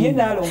amanyi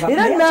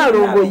era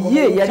Nalongo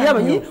ye yali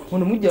amanyi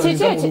ono mujja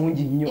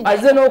bulungi nnyo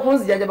azze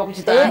n'okunzijjanjaba ku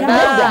kitanda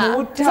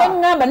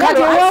kyeŋŋamba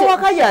kati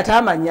owawaka ye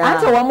atamanya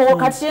ate owamuwo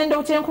kati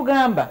kyendo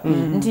kyenkugamba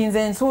nti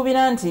nze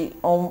nsuubira nti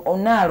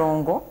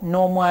Nalongo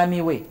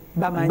n'omwami we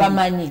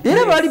bamanyi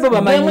era balibo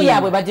bamanyi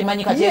yaabwe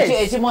bagimanyi kati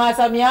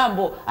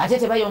ekimwasamyambo ate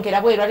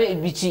tebayonkera bweru ate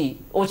biki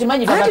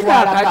okimanyi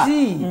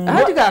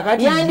anti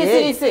kakati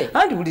yandisirise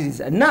anti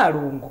buliriza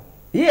Nalongo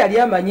ye yali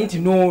amanyi nti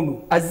noono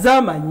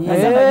azaamanyi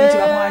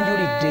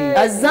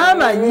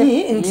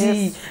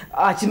nti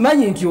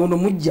akimanyi nti ono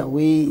mujja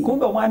we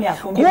kumbe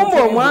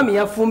omwami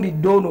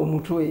yafumbidde ono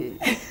omutwe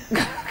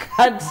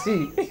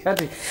kati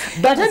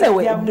but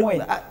anyway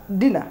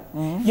Dinah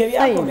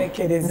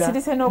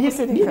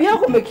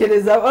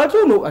byakomekereza ate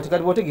ono ati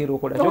kati botegeera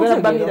okola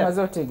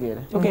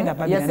togenda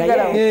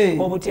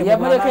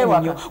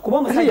babira kuba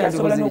omusajja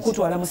asobola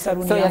n'okutwala mu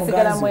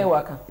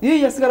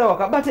saluni yasigala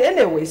waka but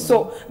anyway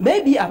so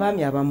maybe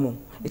abaami abamu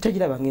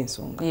etakiraba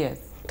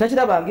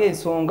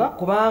ng'ensonga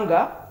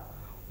kubanga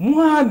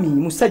mwami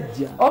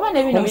musajja oba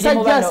nebino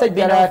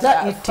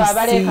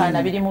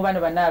abalekana biri mu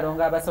bano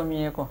Nalongo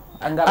abasomyeko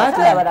nga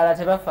batala abalala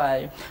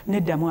tebafaayo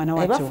nedda mwana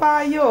wakyo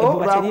tebafaayo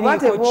lwakuba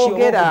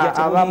teboogera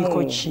abamu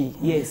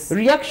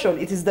reaction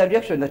it is the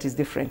reaction that is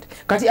different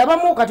kati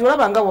abamu kati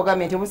olaba nga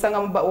wogambye nti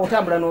omusanga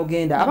otambula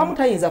n'ogenda abamu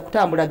tayinza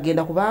kutambula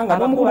genda kubanga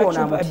n'omukulu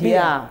ono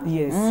amutya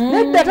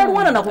nedda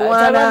talwana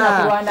nakulwana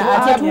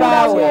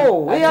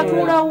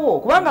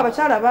kubanga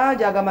abakyala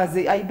bangi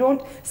agamaze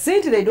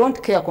they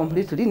don't care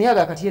completely naye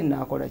agakati ye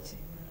naakola ki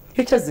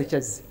ekyazze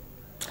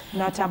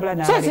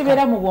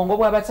kyekibeera mu bwongo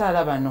bw'abakyala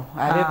bano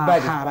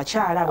ab'ebbali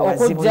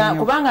okujja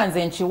kubanga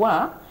nze nkiwa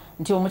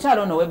nti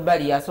omukyala ono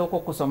w'ebbali yasooka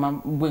okusoma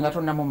bwe nga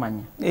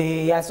tonnamumanya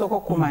yasooka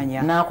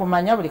okumanya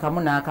n'akumanya buli kamu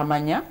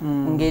n'akamanya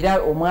ng'era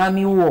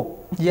omwami wo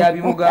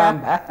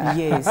yabimugamba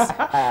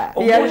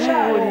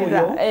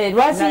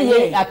lwaki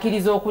ye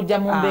akkiriza okujja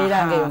mu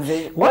mbeera ngaeyo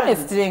nze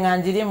honestly nga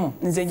njirimu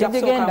nze nja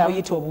kusooka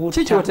muyita obuutta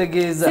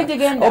kikyotegeeza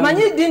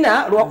omanyi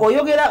Dinah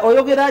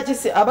oyogera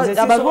kisi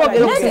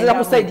abazoogera okusinziira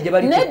ku sayidi gye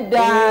baliko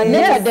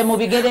nedda mu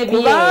bigere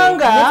bye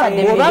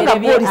obanga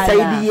bwoli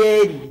sayidi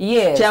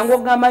yeeri kyangu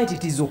ogamba nti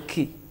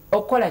tizoke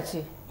okukola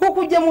ki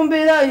okujja mu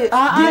mbeera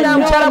Dinah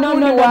mukyala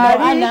gundi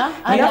waali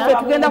naffe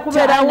tugenda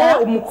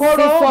kubeerawo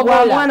omukolo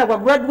gwa mwana gwa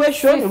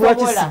graduation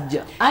lwaki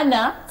sijja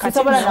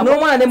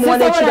n'omwana ne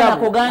muwana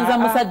ekirabo kuganza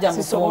musajja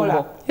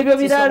mufumbo ebyo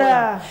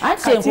birala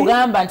anti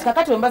nkugamba nti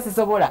kakati wemba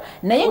sisobola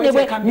naye ne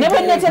bwe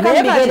neteeka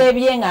mu bigere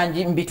bye nga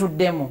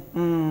mbituddemu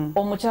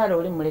omukyala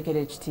oli mulekera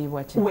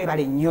ekitiibwa kye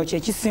webale nnyo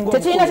kyekisinga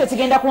tekirina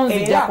kyekigenda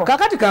kunzijjako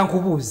kakati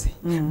kankubuuze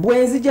bwe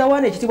nzija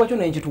wana ekitiibwa kyo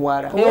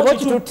nenkitwala oba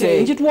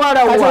okitutte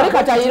nkitwala wa oli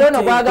katayiro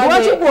no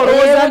gwagala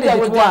gwolowooza nti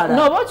ekitwala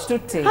n'oba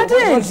okitutte ate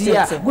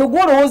ntya gwe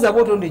gwolowooza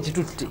bwotondi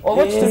ekitutte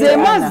nze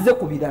maazize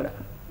ku birala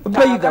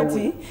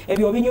kati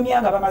ebyo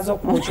obinyumya nga bamaze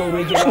okwokya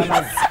olwejje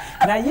lw'amazzi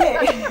naye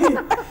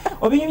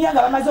obinyumya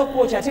nga bamaze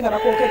okwokya ate nga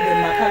bakookedde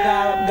mu maka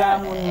ga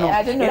munno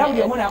era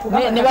buli omu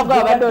ne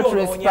bagaba badde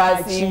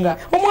otrespasinga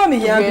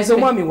omwami yampiza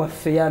omwami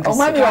waffe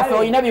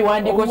olina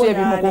biwandiiko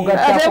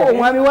kyebimukugattako ate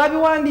omwami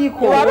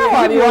wabiwandiiko waba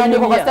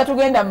wabiwandiiko kasita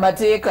tugenda mu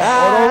mateeka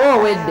olwoba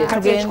owedde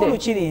kati ekikulu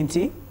kiri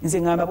nti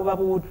nze ngamba buba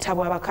buutta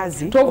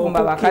bw'abakazi tovumba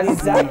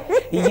abakazi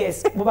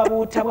yes buba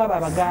buutta bw'abo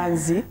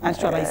abaganzi anti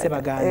twabayise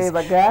baganzi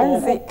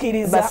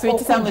okukkiriza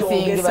baswiti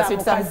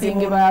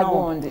samusingi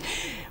bagundi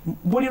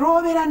buli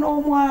lw'obeera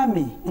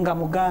n'omwami nga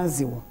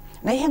muganzi wo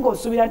naye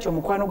ng'osuubira nti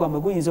omukwano gwammwe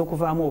guyinza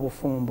okuvaamu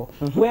obufumbo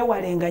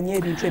weewalenga nnyo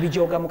ebintu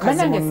ebijooga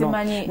mukazi munno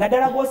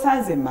naddala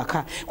gw'osanze mu maka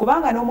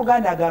kubanga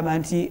n'omuganda agamba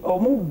nti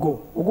omuggo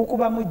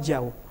ogukuba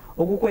muggyawo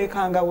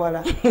ogukwekanga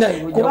wala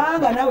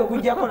kubanga nawe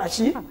gujja kola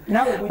ki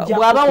nawe gujja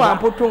bwaba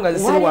wamputu nga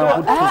zisi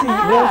wamputu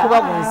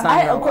bwonkuba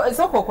bunsanga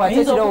soko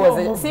okwate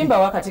ekirowoozo simba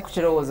wakati ku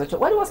kirowoozo kyo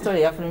waliwo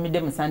story yafulumidde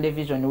mu Sunday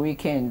Vision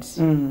weekend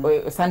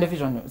Sunday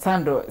Vision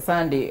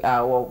Sunday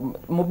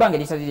mu bbanga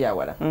eritali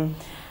lyawala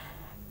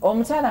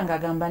omukyala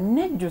ng'agamba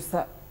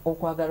nejjusa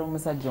okwagala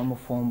omusajja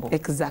omufumbo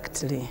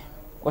exactly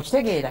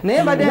okitegeera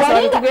naye badde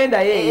nsaba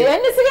tugenda yeye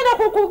nisigenda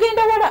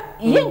kugenda wala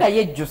ye nga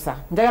yejjusa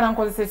njagala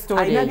nkozesa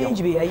story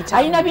eyo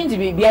ayina bingi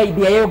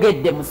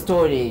byayayogedde mu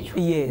story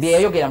eyo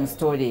byayayogera mu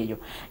story eyo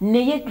ne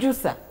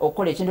yejjusa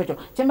okukola ekintu ekyo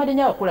kyembadde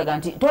nyawo okulaga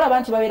nti tolaba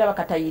nti babeera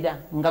bakatayira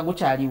nga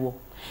gukyaliwo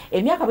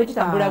emyaka bwe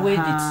gitambula bwe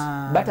giti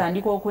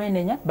batandika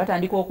okwenenya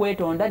batandika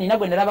okwetonda nina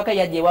gwe nalabaka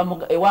yajja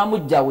ewa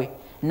muggya we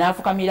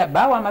n'afukamira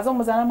bbaawo amaze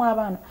omuzaalamu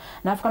abaana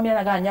n'afukamira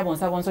nagaa nyabo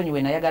nsaba onsonyi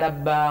we nayagala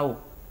bbaawo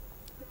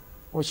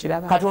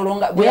okiraba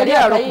katolonga bwe yali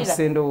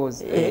alokuse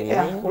ndowooza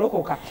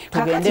kulokoka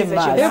kakati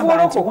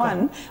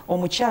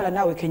omukyala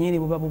naawe kenyini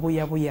buba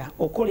bubuyabuya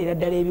okolera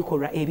ddala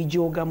ebikolwa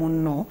ebijooga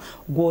munno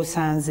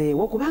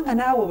gw'osanzeewo kubanga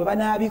naawe bwe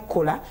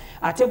banaabikola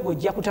ate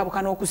gw'ojja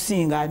kutabuka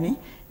n'okusingaani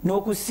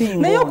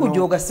n'okusinga naye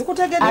okujooga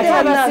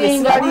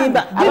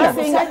sikutegedderalimba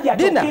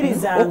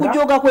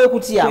okujooga kwe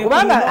kutya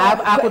kubanga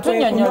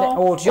akutunyonyola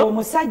otyo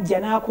omusajja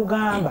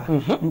n'akugamba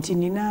nti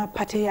nina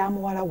pate ya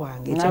muwala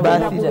wange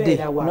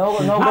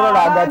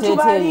n'ogolola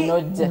agateeteeri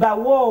n'ojja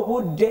bawe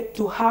obudde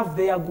to have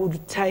their good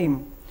time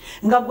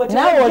nga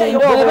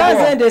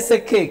gwebaze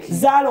keeki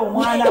zaala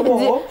omwana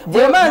wo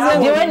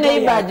gyewe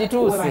neiba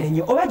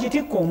agituuse oba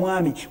gitikka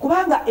omwami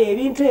kubanga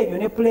ebintu ebyo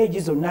ne pledge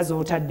zonna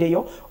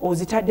z'otaddeyo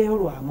ozitaddeyo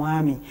lwa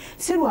mwami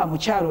si lwa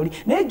mukyalo oli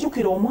naye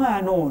jjukira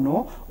omwana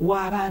ono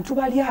w'abantu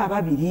bali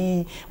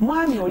ababiri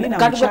mwami oli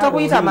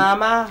namukyalokuyita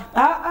maama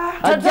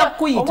ajja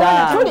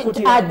kukuyita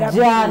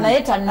ajja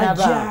naye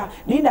tannaba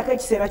lindako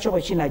ekiseera kyo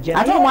bwe kinajja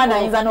ate omwana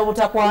ayinza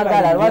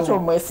n'obutakwagala lwaki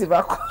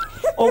omwesibako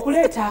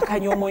okuleeta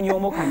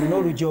akanyoomonyomo kano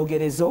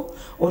n'olujoogerezo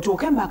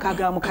otuuke mu maka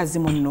ga mukazi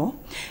munno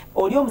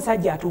oli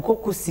omusajja atuuka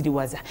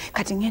okukusiriwaza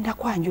kati ngenda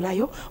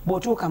kwanjulayo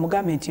bw'otuuka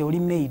mugambe nti oli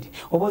maid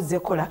oba ozze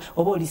kola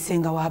oba oli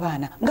ssenga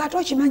w'abaana ng'ate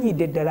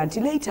okimanyidde ddala nti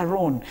later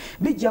on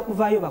bijja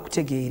kuvaayo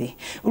bakutegeere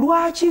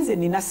lwaki nze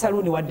nina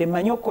saluuni wadde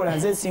mmanyi okukola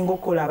nze nsinga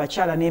okukola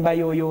abakyala ne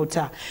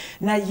mbayooyoota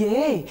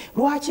naye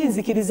lwaki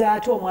nzikiriza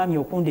ate omwami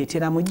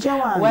okundeetera mujja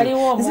wange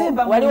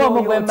waliwo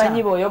omugwe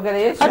mmanyi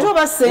bw'oyogerayo ate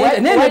oba sente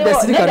nedda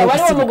sirikale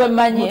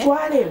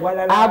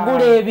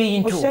agula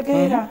ebintu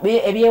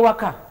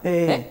ebyewaka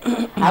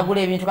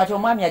agula ebintu kati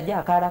omwami ajja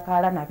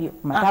akaalakaala nabyo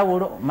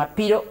matawulo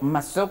mapiro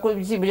masoko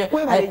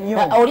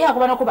oli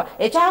akuba nokuba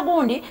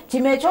ekyagundi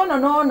kima ekyono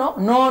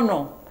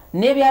noono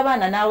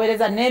n'ebyabaana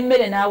n'aweereza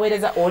n'emmere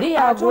n'aweereza oli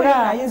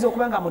yagula ayinza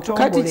okuba nga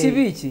mutongole kati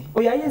kibiki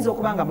oyo ayinza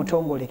okuba nga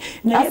mutongole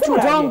naye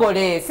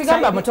mutongole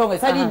sigamba mutongole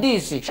sali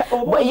dish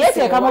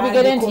yeteeka mu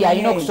bigere nti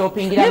alina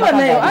okushopingira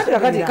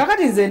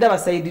kakati nze ndaba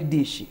side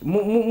dish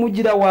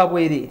mugira wa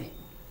bwereere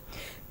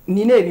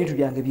nina ebintu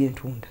byange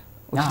byentunda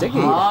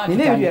okitegeera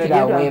nina ebintu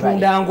byange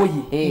ntunda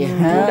ngoye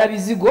ntunda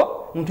bizigo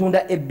ntunda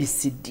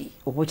ABCD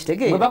oba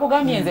okitegeera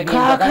bakugambye nze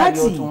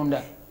byotunda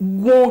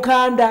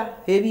gonkanda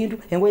ebintu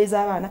engoye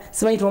z'abaana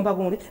simanyi tompa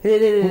gundi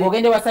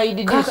ng'ogende wa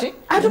side dish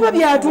atuba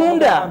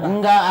byatunda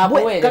nga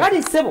abuweere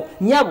kakati ssebo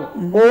nyabo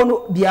ono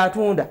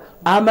byatunda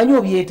amanyi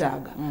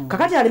obyetaaga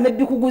kakati aleme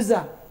bikuguza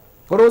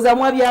olowooza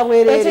mwa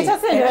byabwereere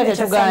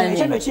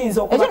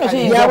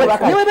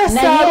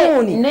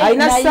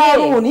alina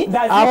saluuni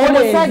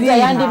akola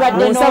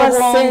ensaba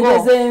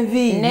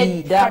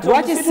z'enviiri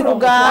lwaki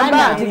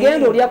sikugamba nti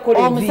genda olya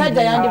kukola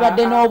omusajja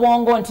yandibadde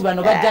n'obwongo nti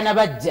bano bajja na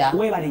bajja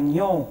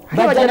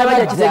bajja na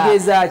bajja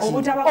kitegeeza ki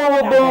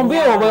obombi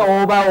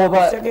oba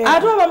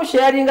ate oba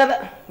musharinga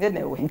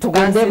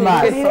tugende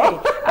maaso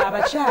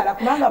abakyala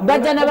kubanga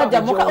bajja na bajja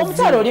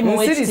omukyala oli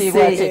mu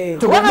ekitiibwa kye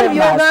tugende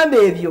byogamba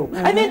ebyo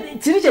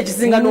kiri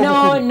kyekisinga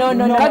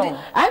n'obukulu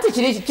anti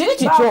kiri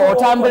kikyo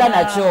otambula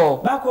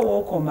nakyo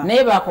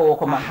naye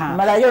bakowookoma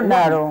malayo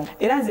Nalongo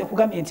era nze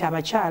kugambye nti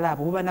abakyala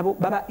abo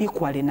baba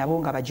equale nabo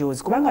nga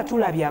bajoozi kubanga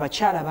tulabye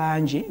abakyala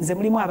bangi nze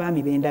mulimu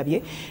abaami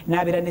bendabye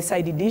n'abeera ne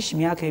side dish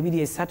myaka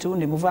 2-3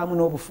 ne muvaamu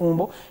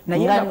n'obufumbo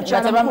naye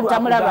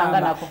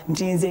tamulabanga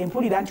nti nze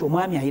mpulira nti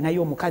omwami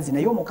ayinayo omukazi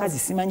naye omukazi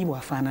simanyi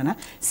bwafaanana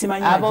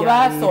simanyi abo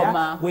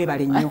basoma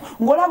weebale nnyo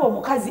ng'olaba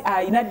omukazi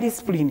ayina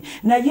discipline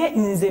naye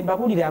nze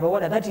mbabulire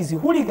abawala that is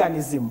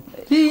hooliganism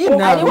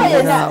aliwo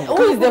yena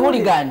who is the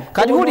hooligan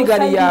kati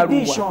hooligan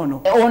yaluwa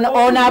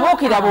ono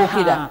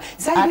abuukirabuukira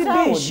side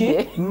dish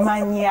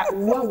manya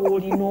wawe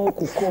olina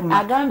okukoma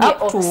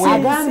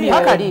agambye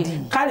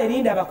kale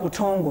linda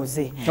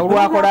bakutongoze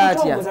olwakola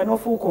atya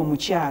n'ofuuka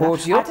omukyala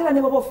ate era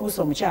ne baba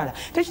ofuuse omukyala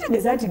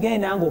tekitegeeza nti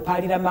genda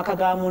ng'opaalira mu maka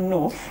ga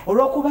munno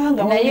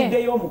olw'okubanga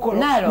wuliddeyo omukolo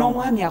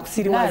n'omwami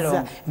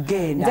akusiriwaza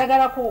genda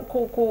njagala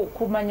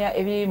kumanya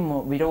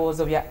ebimu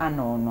birowoozo bya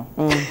Anna ono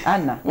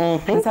Anna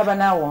nsaba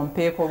naawe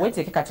ompeeko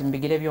weteeke kati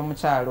mbigire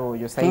by'omukyalo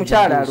oyo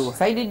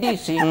side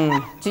dish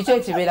kiki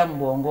ekibeera mu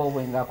bwongo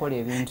bwe ng'akola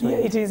ebintu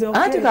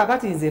anti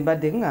kaakati nze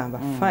mbadde ngamba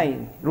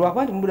fine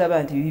lwakuba nti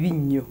mulaba nti bibi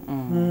nnyo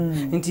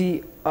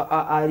nti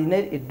alina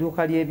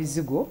edduuka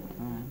ly'ebizigo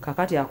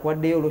kakati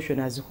akuwaddeyo lotion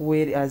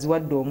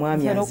aziwadde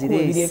omwami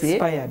azireese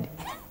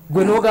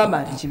gwe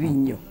n'ogamba nti kibi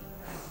nnyo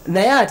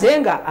naye ate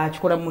nga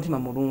akikola mu mutima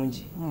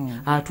mulungi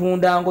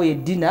atunda ngoye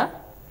Dinah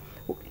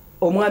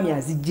omwami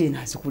azijje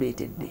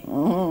n'azikuleetedde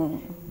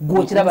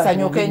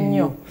gwekirabasanyuke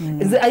nnyo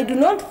I do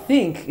not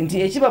think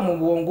nti ekiba mu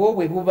bwongo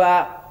bwe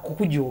buba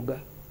kukujooga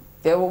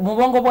mu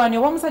bwongo bwani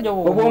obw'omusajja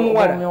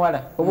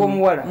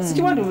obw'omuwala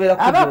sikiwa nti bubeera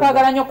aba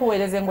akwagala nnyo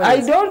okuweereza engoye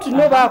I don't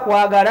know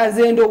baakwagala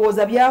nze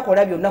ndowooza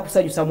byakola byonna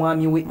kusanyusa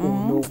mwami we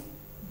ono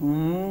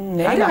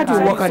ate kati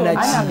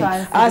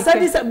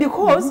owakanaki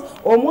because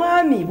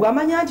omwami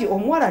bw'amanya nti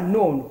omuwala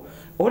noono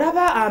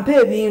olaba ampa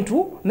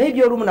ebintu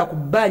maybe olumu na ku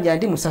bbanja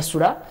ndi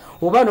musasula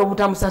oba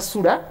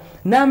n'obutamusasula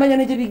n'amanya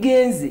ne gye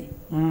bigenze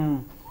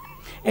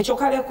ekyo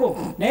kaleko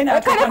naye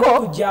n'atuuka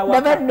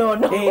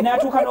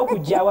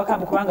n'okujja awaka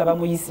kubanga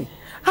bamuyise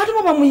ate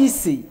baba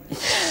muyise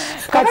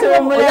kati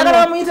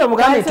oyagala bamuyita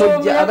mugambe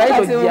tojja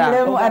agali tojja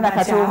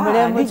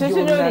anakatumbulemu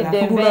tutunulidde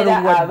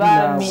embeera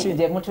abaami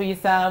gye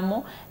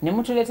mutuyisaamu ne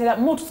mutuleetera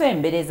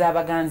mutusembereza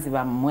abaganzi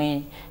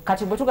bammwe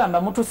kati bwe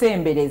tugamba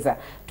mutusembereza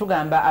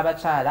tugamba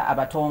abakyala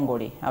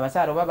abatongole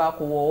abakyala oba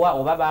bakuwoowa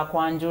oba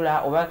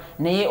bakwanjula oba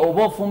naye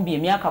oba ofumbye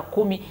emyaka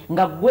 10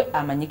 nga gwe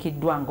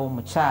amanyikiddwa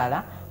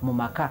ng'omukyala mu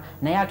maka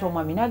naye ate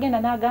omwami n'agenda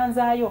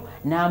n'aganzaayo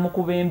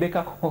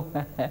n'amukubembekako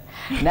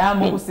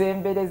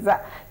n'amukusembereza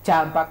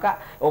kyampaka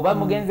oba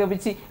mugenze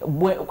biki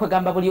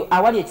kwegamba buli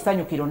awali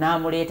ekisanyukiro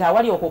n'amuleeta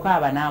awali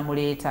okukaaba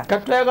n'amuleeta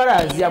kati tuyagala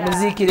azya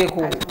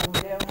muziikireko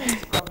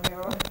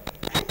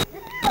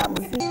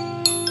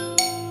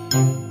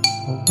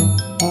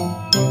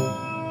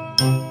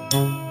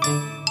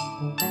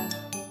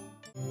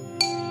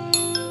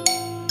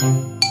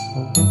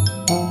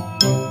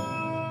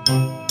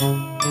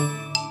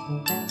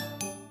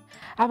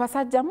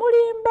abasajja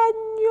mulimba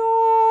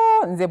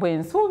nnyo nze bwe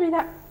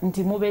nsuubira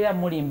nti mubeera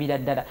mulimbira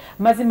ddala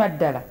mazima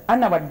ddala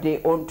Anna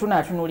wadde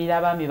tunaatunulira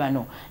abaami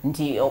bano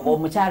nti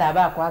omukyala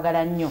aba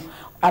akwagala nnyo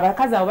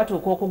abakazi abo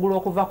batuuka okugula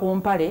okuva ku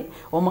mpale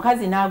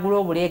omukazi n'agula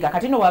obuleega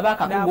kati no waba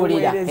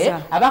akakugulira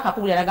aba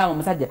akakugulira n'agamba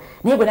omusajja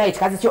naye gwe naye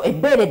ekikazi kyo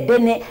ebbeere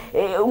ddene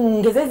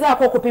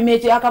ngezezaako okupima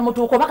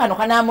ekyakamutuuka oba kano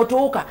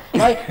kanaamutuuka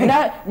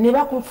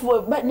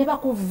ne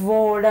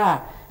bakuvoola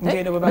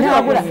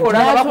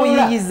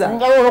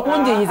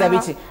okunjiyiza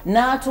biki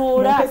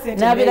n'atuula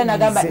n'abeera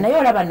n'agamba naye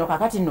olaba nno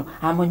kakati nno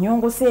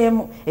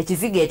amunyunguseemu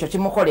ekizigo ekyo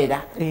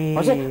kimukolera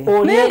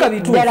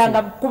ddala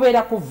nga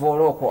kubeera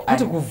kuvoola okwo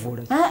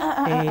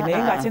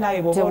naye ng'ate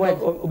nawe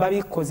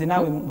babikoze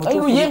nawe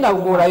ye nga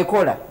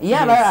olabikola ye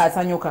aba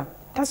asanyuka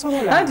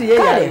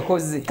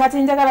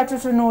kati njagala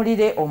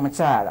tutunuulire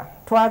omukyala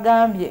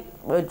twagambye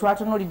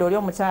twatunuulidde oli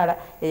omukyala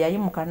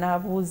eyayimuka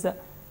n'abuuza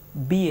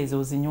bbi ezo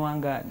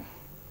ozinywangani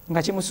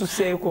nga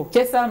kimususeeko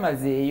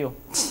kyesaamazeeyo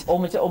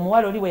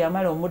omuwala oli bwe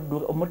yamala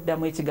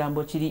omuddamu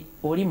ekigambo kiri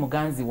oli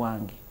muganzi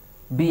wange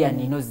bbiya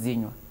nina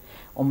ozinywa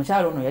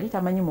omukyala ono yali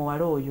tamanyi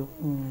muwala oyo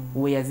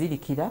we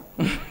yazirikira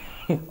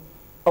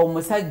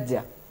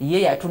omusajja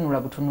ye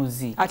yatunula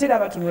butunuzi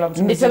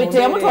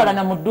teyamutwala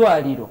na mu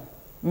ddwaliro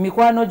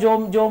mikwano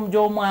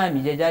gy'omwami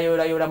gye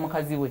gyayoolayoola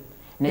mukazi we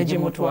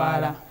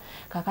negimutwala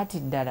kakati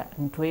ddala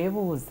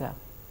ntwebuuza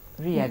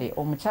really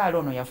omukyala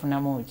ono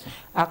yafunamu ki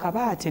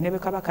akabaate ne bwe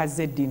kaba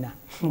kazze Dinah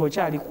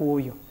ng'okyali ku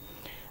oyo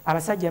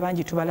abasajja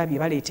bangi tubalabye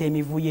baleeta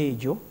emivuyo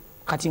egyo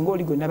kati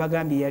ng'oli gwe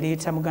nabagambye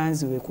yaleeta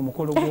muganzi we ku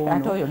mukolo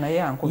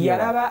gw'ono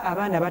yalaba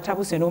abaana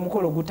batabuse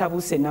n'omukolo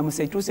gutabuse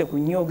namusetuuse ku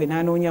nnyoge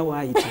n'anoonya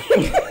waayita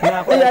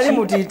yali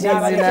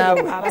mutiitiizi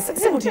naawe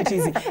si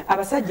mutiitiizi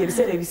abasajja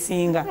ebiseera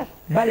ebisinga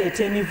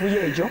baleeta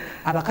emivuyo egyo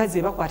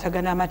abakazi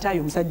bakwatagana amataayi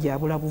omusajja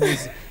abula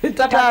bubuzi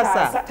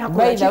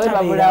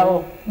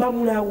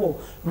babulawo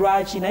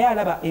lwaki naye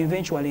alaba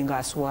eventually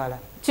ng'aswala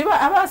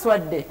kiba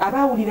abaaswadde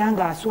abaawulira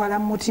ng'aswala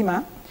mu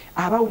mutima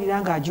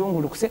abawulira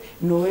ng'ajungulukuse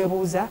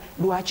n'oweebuuza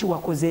lwaki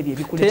wakoze ebyo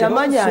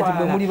ebikuleteyamanya nti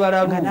bwe muli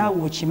balalu nga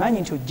naawe okimanyi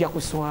nti ojja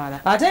kuswala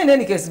ate in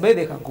any case by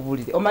the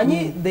kankubulire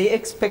omanyi they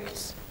expect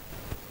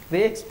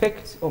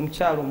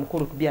omukyalo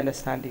omukulu to be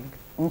understanding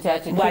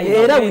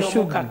era alina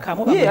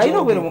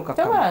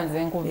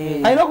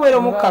okubeera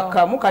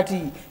omukakkamu kati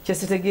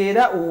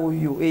kyesitegeera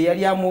oyo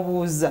eyali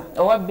amubuuza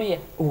owabbiya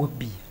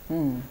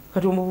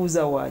kati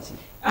omubuuza waaki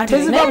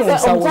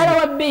omukyala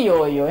wa bbiya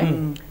oyo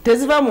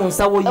teziva mu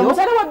nsawo yo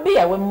omukyala wa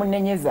bbiya we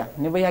munenyeza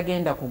ne bwe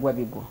yagenda kugwa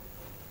bigwo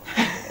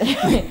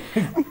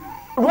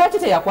lwaki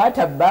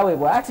teyakwata bbaawe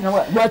bwati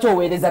lwaki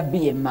oweereza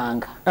bbiya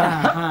emmanga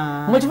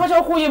mu kifo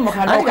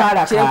ky'okuyimuka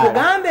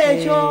n'okalakala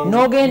ekyo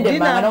n'ogenda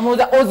emmanga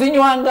n'omubuuza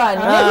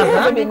ozinywangani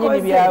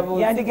byennyini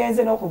byabuuza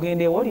yandigenze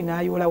n'okugenda ewoli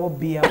n'ayoolawo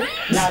bbiya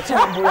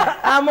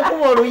n'atambula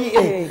amukuba oluyi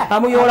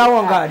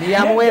amuyoolawo ng'ani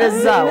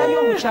yamuweerezaawo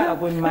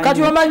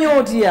kati omanyi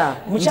otya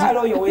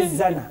mukyala oyo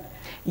wezzana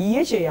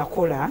ye kye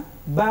yakola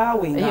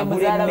baawe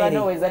ng'agula emmere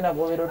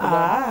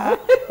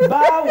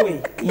baawe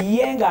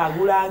ye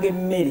ng'agulanga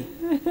emmere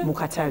mu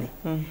katale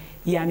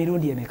ya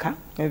mirundi emeka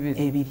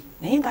ebiri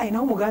naye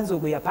ng'alinawo omuganzi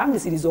ogwe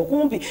yapangisiriza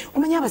okumpi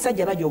omanya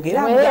abasajja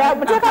bajogera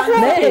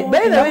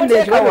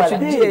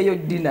eyo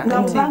Dina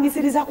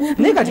ngamupangisiriza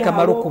kumpi naye kati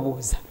kamala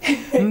okubuuza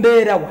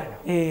mbeera wano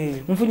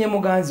nfunye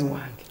muganzi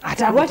wange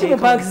lwaki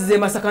mupangisiza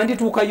Masaka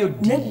ndituukayo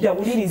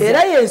ddi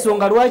era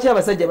yensonga lwaki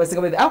abasajja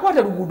basiga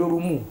akwata luguudo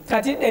lumu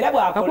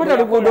akwata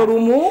luguudo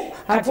lumu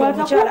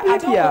akwata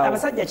kumpi awo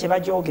abasajja kye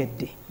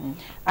bajogedde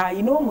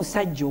ayina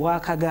omusajja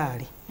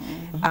ow'akagaali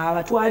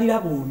abatwalira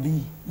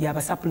bombi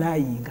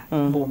yabasaplayinga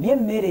bombi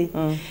emmere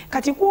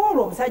kati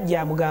kwolwo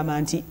omusajja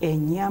amugamba nti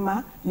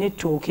ennyama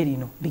n'ettooke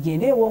lino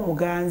bigende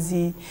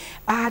ew'omuganzi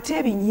ate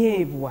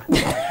ebinyeebwa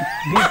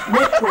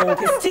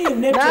n'ettooke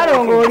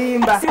Nalongo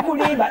olimba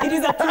sikulimba it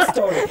is a true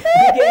story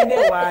bigende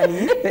wani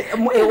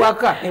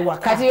ewaka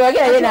kati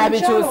yogera ye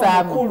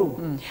n'abikyusaamu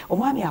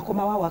omwami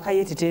akomawo awaka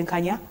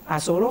yeetetenkanya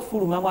asobole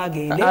okufulumamu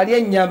agende alye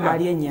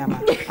ennyama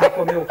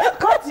akomewo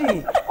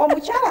kati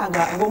omukyala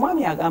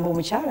ng'omwami agamba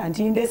omukyala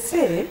nti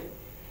ndese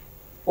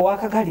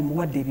owakagali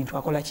muwadde ebintu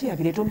akola ki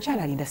abireeta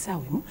omukyala alinda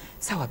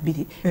ssaawa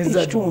 2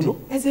 ekitundu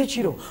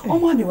ez'ekiro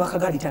omwami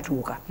wakagali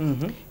tatuuka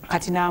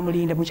kati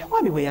n'amulinda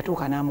mwami bwe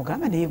yatuuka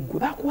n'amugamba naye ggwe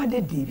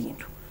bakuwadde dde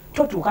ebintu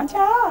totuuka nti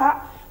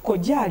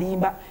kojja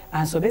alimba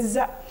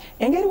ansobezza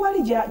engeri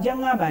wali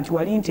gy'aŋŋamba nti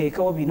wali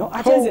nteekawo bino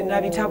ate nze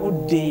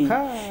nabitabudde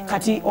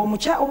kati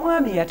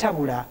omwami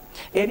yatabula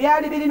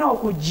ebyali birina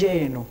okujja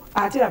eno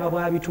ate laba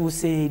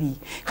bwabituuse eri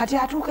kati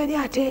atuuka eri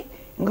ate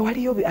nga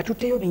waliyo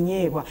atutteyo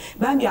binyeebwa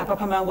bambi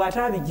apapa mangu ate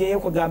abijjeyo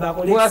kugamba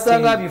akole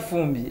bwasanga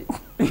abifumbye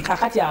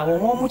kakati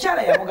awo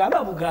omukyala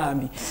yamugamba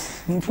bugambi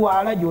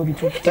ntwala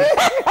gy'obitutte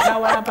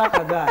nawala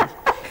mpaka gaali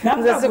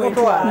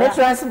ne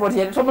transport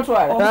yali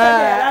tomutwala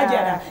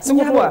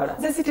sikutwala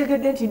nze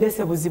sitegedde nti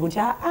ndese buzibu nti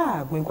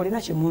gwe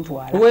nkolera kye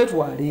muntwala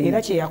weetwale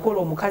era kye yakola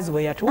omukazi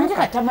bwe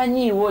yatuuka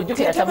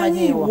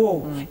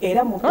tamanyiiwo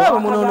era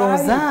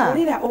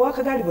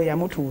owakagali bwe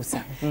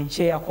yamutuusa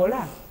kye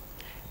yakola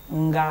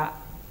nga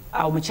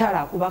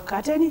omukyala akuba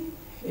kateni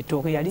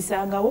ettooke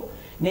yalisangawo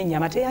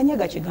n'ennyama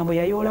teyanyaga kigambo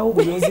yayoolawo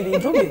buyozi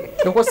bintu bye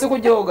okosi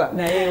kujoga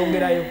naye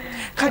yongerayo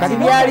kati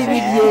byali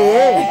bibye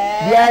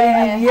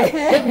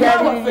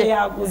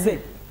yaguze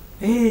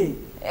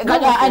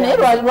naye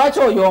lwaki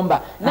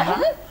oyomba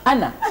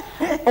Anna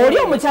oli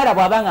omukyala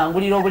bw'aba nga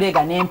angulira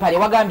obulega n'empale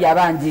wagambye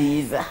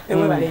abanjiyiza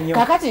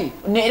kakati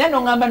era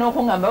n'oŋŋamba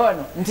n'okuŋŋamba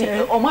wano nti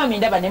omwami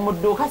ndaba ne mu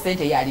dduuka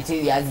sente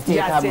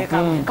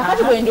yaziteekamu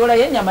kakati bwe ndoola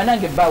ye ennyama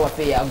nange bba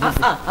waffe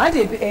yaguze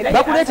anti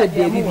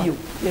bakuleetedde ebibyo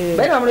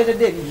bali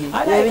bamuleetedde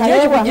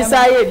ebibyo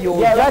kugisaayo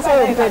ebyobo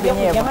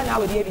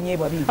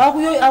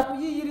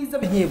akuyiyiriza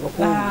binyeebwa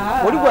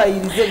oli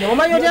gwayiriza ennyama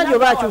omanyi otya nti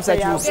oba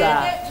akyusakyusa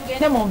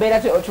tugende mu mbeera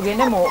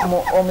tugende mu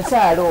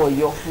omukyala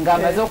oyo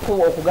ng'amaze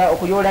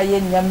okuyolayo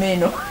ennyama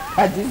eno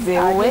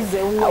agizeewe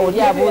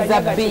oli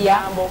abuuza bbiya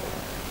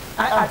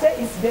ate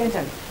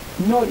incidentally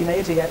nooli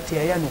naye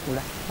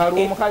teyayanukula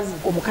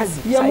omukazi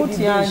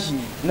yamutyanji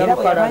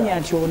nalukalala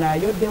nti ono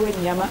ayoddewo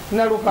ennyama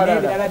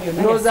n'ebirala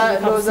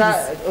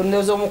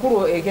byonna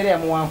omukulu ekera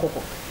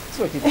yamuwankoko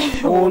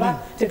oli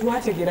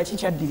tetwategeera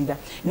kikyaddirira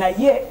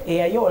naye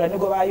eyayoola ne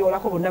gwe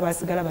bayoolako bonna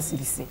basigala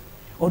basirise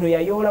ono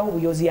yayoolawo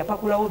buyozi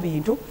yapakulawo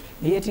bintu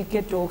neyetikka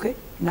ettooke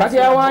kati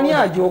awaani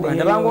ajoga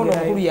ndabanga ono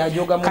omukulu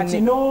yajoga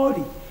kati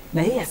nooli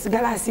naye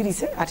yasigala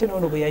asirise ate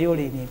noono bwe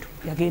yayoola ebintu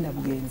yagenda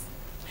bugenzi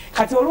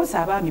kati oluusi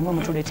abaami mwe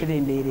mutuleetera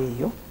embeera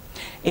eyo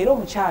era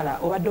omukyala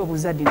obadde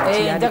obuzadde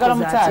njagala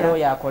omukyala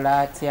oyo akola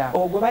atya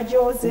ogwe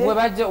bajoze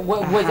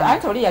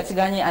ate oli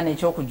yakiganye ana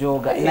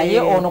ekyokujoga naye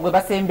ono gwe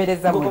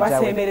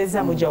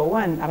basembereza mujjawe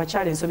one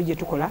abakyala ensobi gye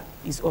tukola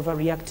is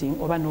overreacting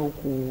oba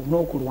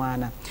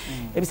n'okulwana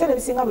ebiseera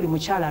ebisinga buli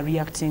mukyala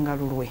reactinga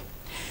lulwe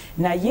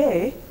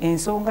naye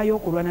ensonga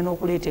y'okulwana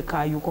n'okuleeta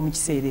ekayuuko mu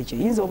kiseera ekyo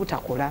yinza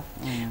obutakola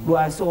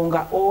lwa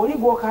nsonga oli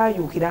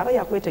gw'okayuukira aba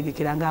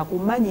yakwetegekera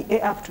ng'akumanyi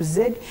up to z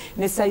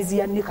ne sayizi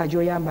ya nika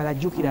gy'oyambala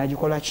ajjukira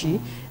agikola ki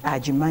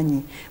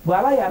agimanyi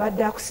bw'aba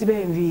yabadde akusiba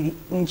enviiri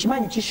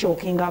nkimanyi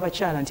kishookinga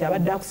abakyala nti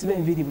abadde akusiba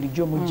enviiri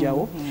bulijjo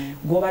mujjawo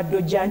gw'obadde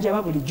ojjanjaba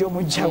bulijjo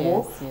mujjawo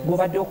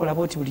gw'obadde okola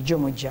bwoti bulijjo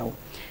mujjawo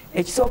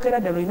ekisookera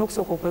ddala olina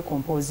okusooka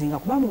okwekompozinga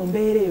kuba mu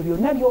mbeera eyo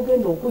byonna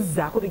byogenda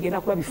okuzzaako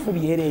bigenda kuba bifu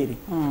byereere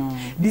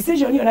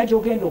decision yonna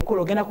gyogenda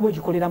okukola ogenda kuba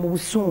ogikolera mu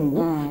busungu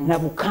na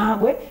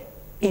bukambwe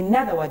in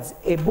other words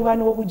ebbuba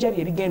n'obujja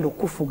bye bigenda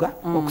okufuga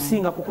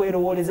okusinga ku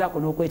kwerowoolezaako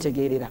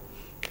n'okwetegeerera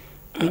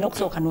olina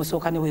okusooka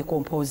n'osooka ne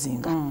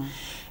weekompozinga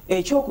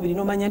ekyokubiri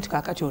n'omanya nti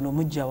kaakati ono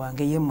omujja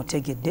wange ye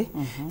mutegedde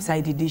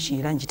side dish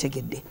era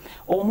ngitegedde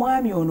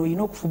omwami ono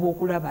olina okufuba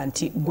okulaba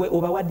nti gwe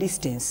oba wa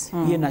distance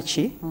ye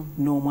naki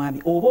n'omwami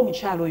oba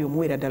omukyala oyo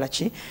omuweera ddala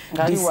ki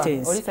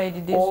distance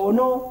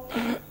ono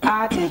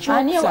ate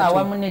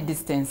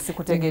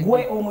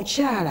gwe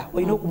omukyala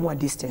olina okumuwa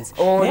distance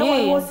naye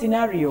waliwo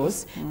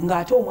scenarios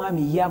ng'ate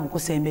omwami ye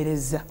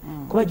amukusembereza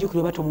kuba jjukira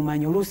oba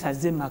tomumanyi oluusi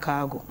azze mu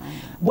makaago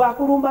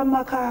bw'akulumba mu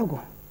makaago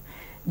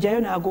jayo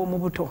nago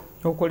omubuto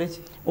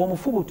okoleki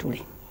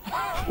omufubutule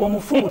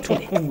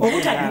omufubutule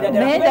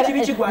obutagira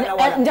kibikigwana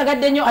wala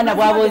njagadde nnyo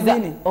anabwabuuza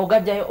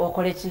ogajjayo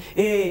okoleki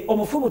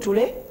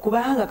omufubutule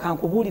kubanga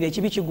kankubulire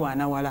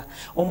ekibikigwana wala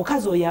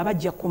omukazi oyo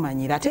abajja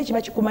kumanyira ate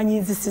ekiba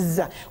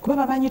kikumanyizisizza kuba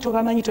bamanyi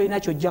tobamanyi tolina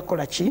kyojja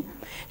kukola ki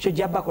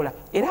kyojja bakola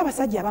era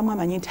abasajja abamu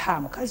amanyi nti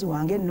mukazi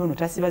wange nnono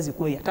tasiba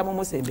zikweya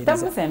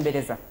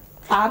tamusembereza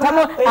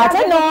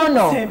ate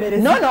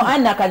nono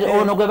Anna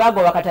ono gwe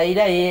bagoba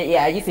katayira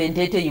yayise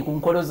enteeteyi ku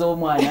nkolo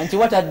z'omwana nti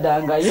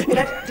wataddangayo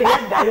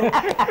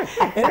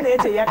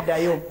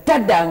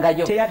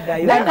taddangayo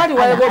kali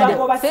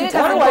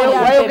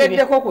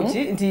wayogeddeko kuki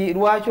nti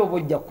lwaki oba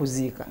ojja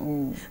kuziika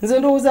nze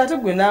ndowooza ate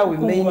gwe naawe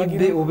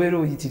mayinibbe obeera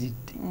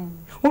oyitiridde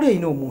oli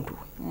ayina omuntu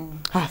we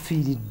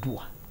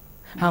afiiriddwa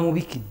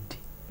amubikidde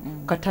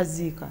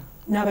kataziika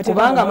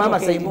kubanga maama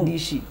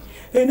sayidishi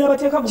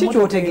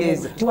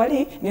kikyotegeeza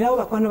tiwali ninawo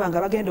bakwano bange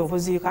bagenda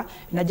okuziika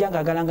najja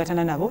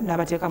ngaagalangatana nabo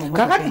n'abateeka mu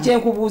kakati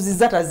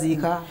kyenkubuuzizza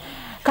taziika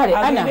kale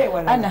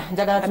Anna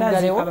njagala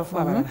tugalewo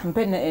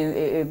mpe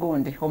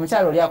egundi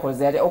omukyalo oli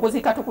akoze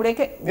okuziika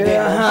tukuleke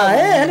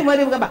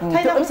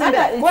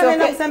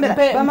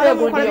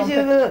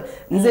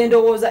nze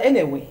ndowooza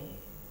anyway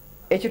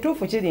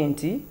ekituufu kiri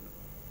nti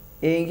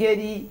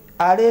engeri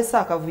aleese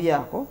akavuyo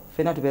ako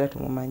ffenna tubeera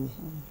tumumanyi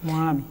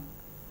mwami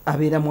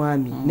abeera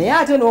mwami naye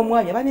ate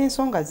n'omwami aba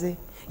n'ensonga ze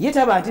ye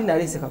taba nti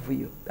naleese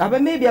kavuyo aba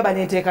maybe aba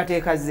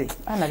n'enteekateeka ze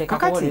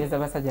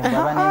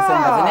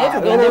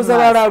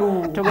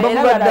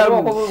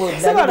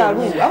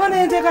aba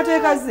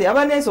n'enteekateeka ze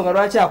aba n'ensonga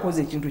lwaki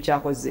akoze ekintu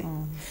kyakoze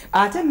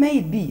ate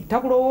maybe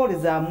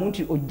takulowoolezaamu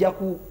nti ojja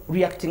ku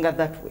reactinga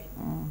that way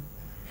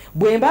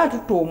bwe mba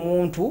ntutta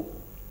omuntu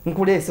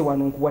nkuleese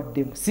wano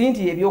nkuwaddemu si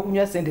nti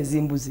ebyokunywa sente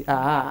zimbuzi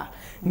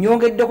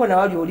nyongeddeko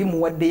nawali oli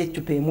muwaddeyo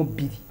eccupa emu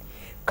bbiri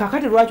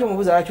kakati lwaki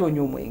omubuuza lwaki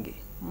onywa omwenge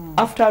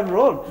after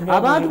all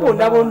abantu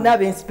bonna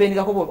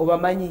benspendingako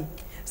obamanyi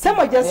some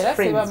are just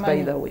friends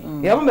by the way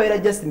abamu babeera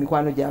just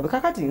mikwano gyabwe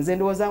kakati nze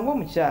ndowooza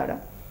ng'omukyala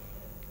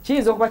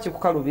kiyinza okuba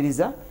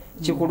kikukalubiriza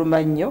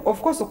kikuluma nnyo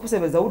of course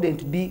okusebeza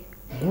wouldn't be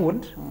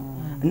good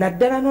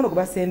naddala noono gwe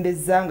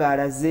basembezza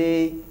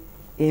ng'alaze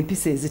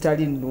empisa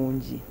ezitali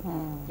nnungi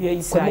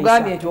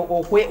kumugambye nti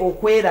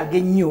okweraga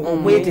ennyo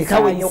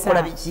okweteekawo ennyo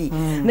okukola biki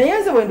naye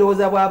nze bwe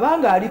ndowooza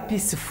bw'abanga ali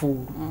peaceful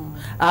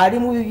ali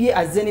mu bibye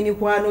azze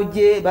n'emikwano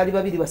gye bali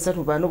babiri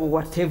basatu bano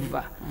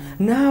whatever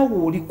naawe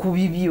oli ku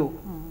bibyo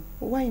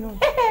why not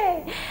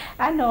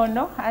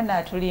anono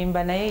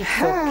anatulimba naye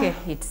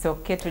it's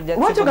okay tujja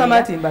wacho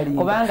kama timbali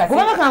kubanga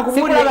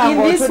kankubule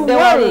in this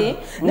world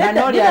nga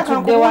noli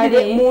atudde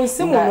wali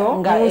munsi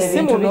muno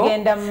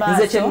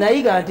nze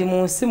kyenayiga nti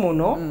munsi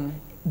muno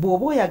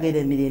bw'oba oyagala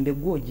emirembe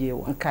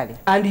gw'ogyewa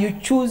and you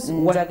choose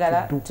what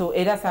to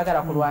era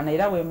saagala kulwana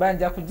era bwe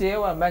mbanja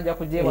kujeewa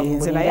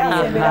nze naye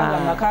asemberanga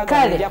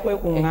makaga nja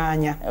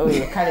kwekuŋŋaanya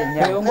kale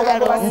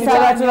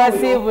nsaba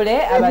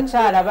tubasiibule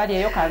abakyala bali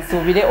eyo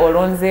kansuubire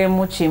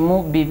olonzeemu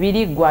kimu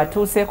bibiri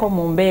gwatuuseeko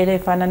mu mbeera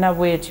efaanana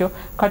bw'etyo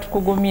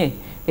katukugumye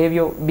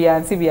ebyo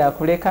byansi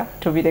byakuleka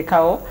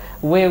tubirekawo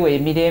weewe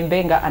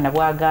emirembe nga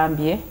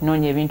anabwagambye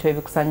noonya ebintu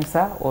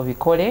ebikusanyusa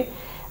obikole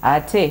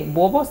ate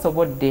bw'oba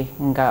osobodde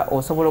nga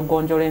osobola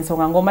okugonjoola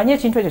ensonga ng'omanye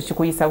ekintu ekyo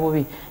kikuyisa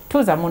bubi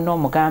tuuza munno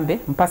omugambe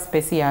mpa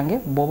sipeesi yange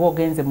bw'oba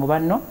ogenze mu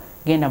banno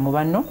genda mu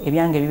banno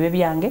ebyange bibe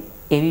byange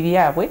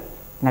ebibyabwe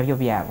nabyo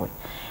byabwe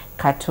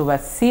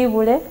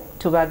katubasiibule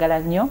tubaagala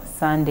nnyo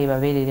sande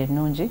babeerere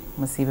ennungi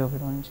musiibe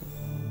bulungi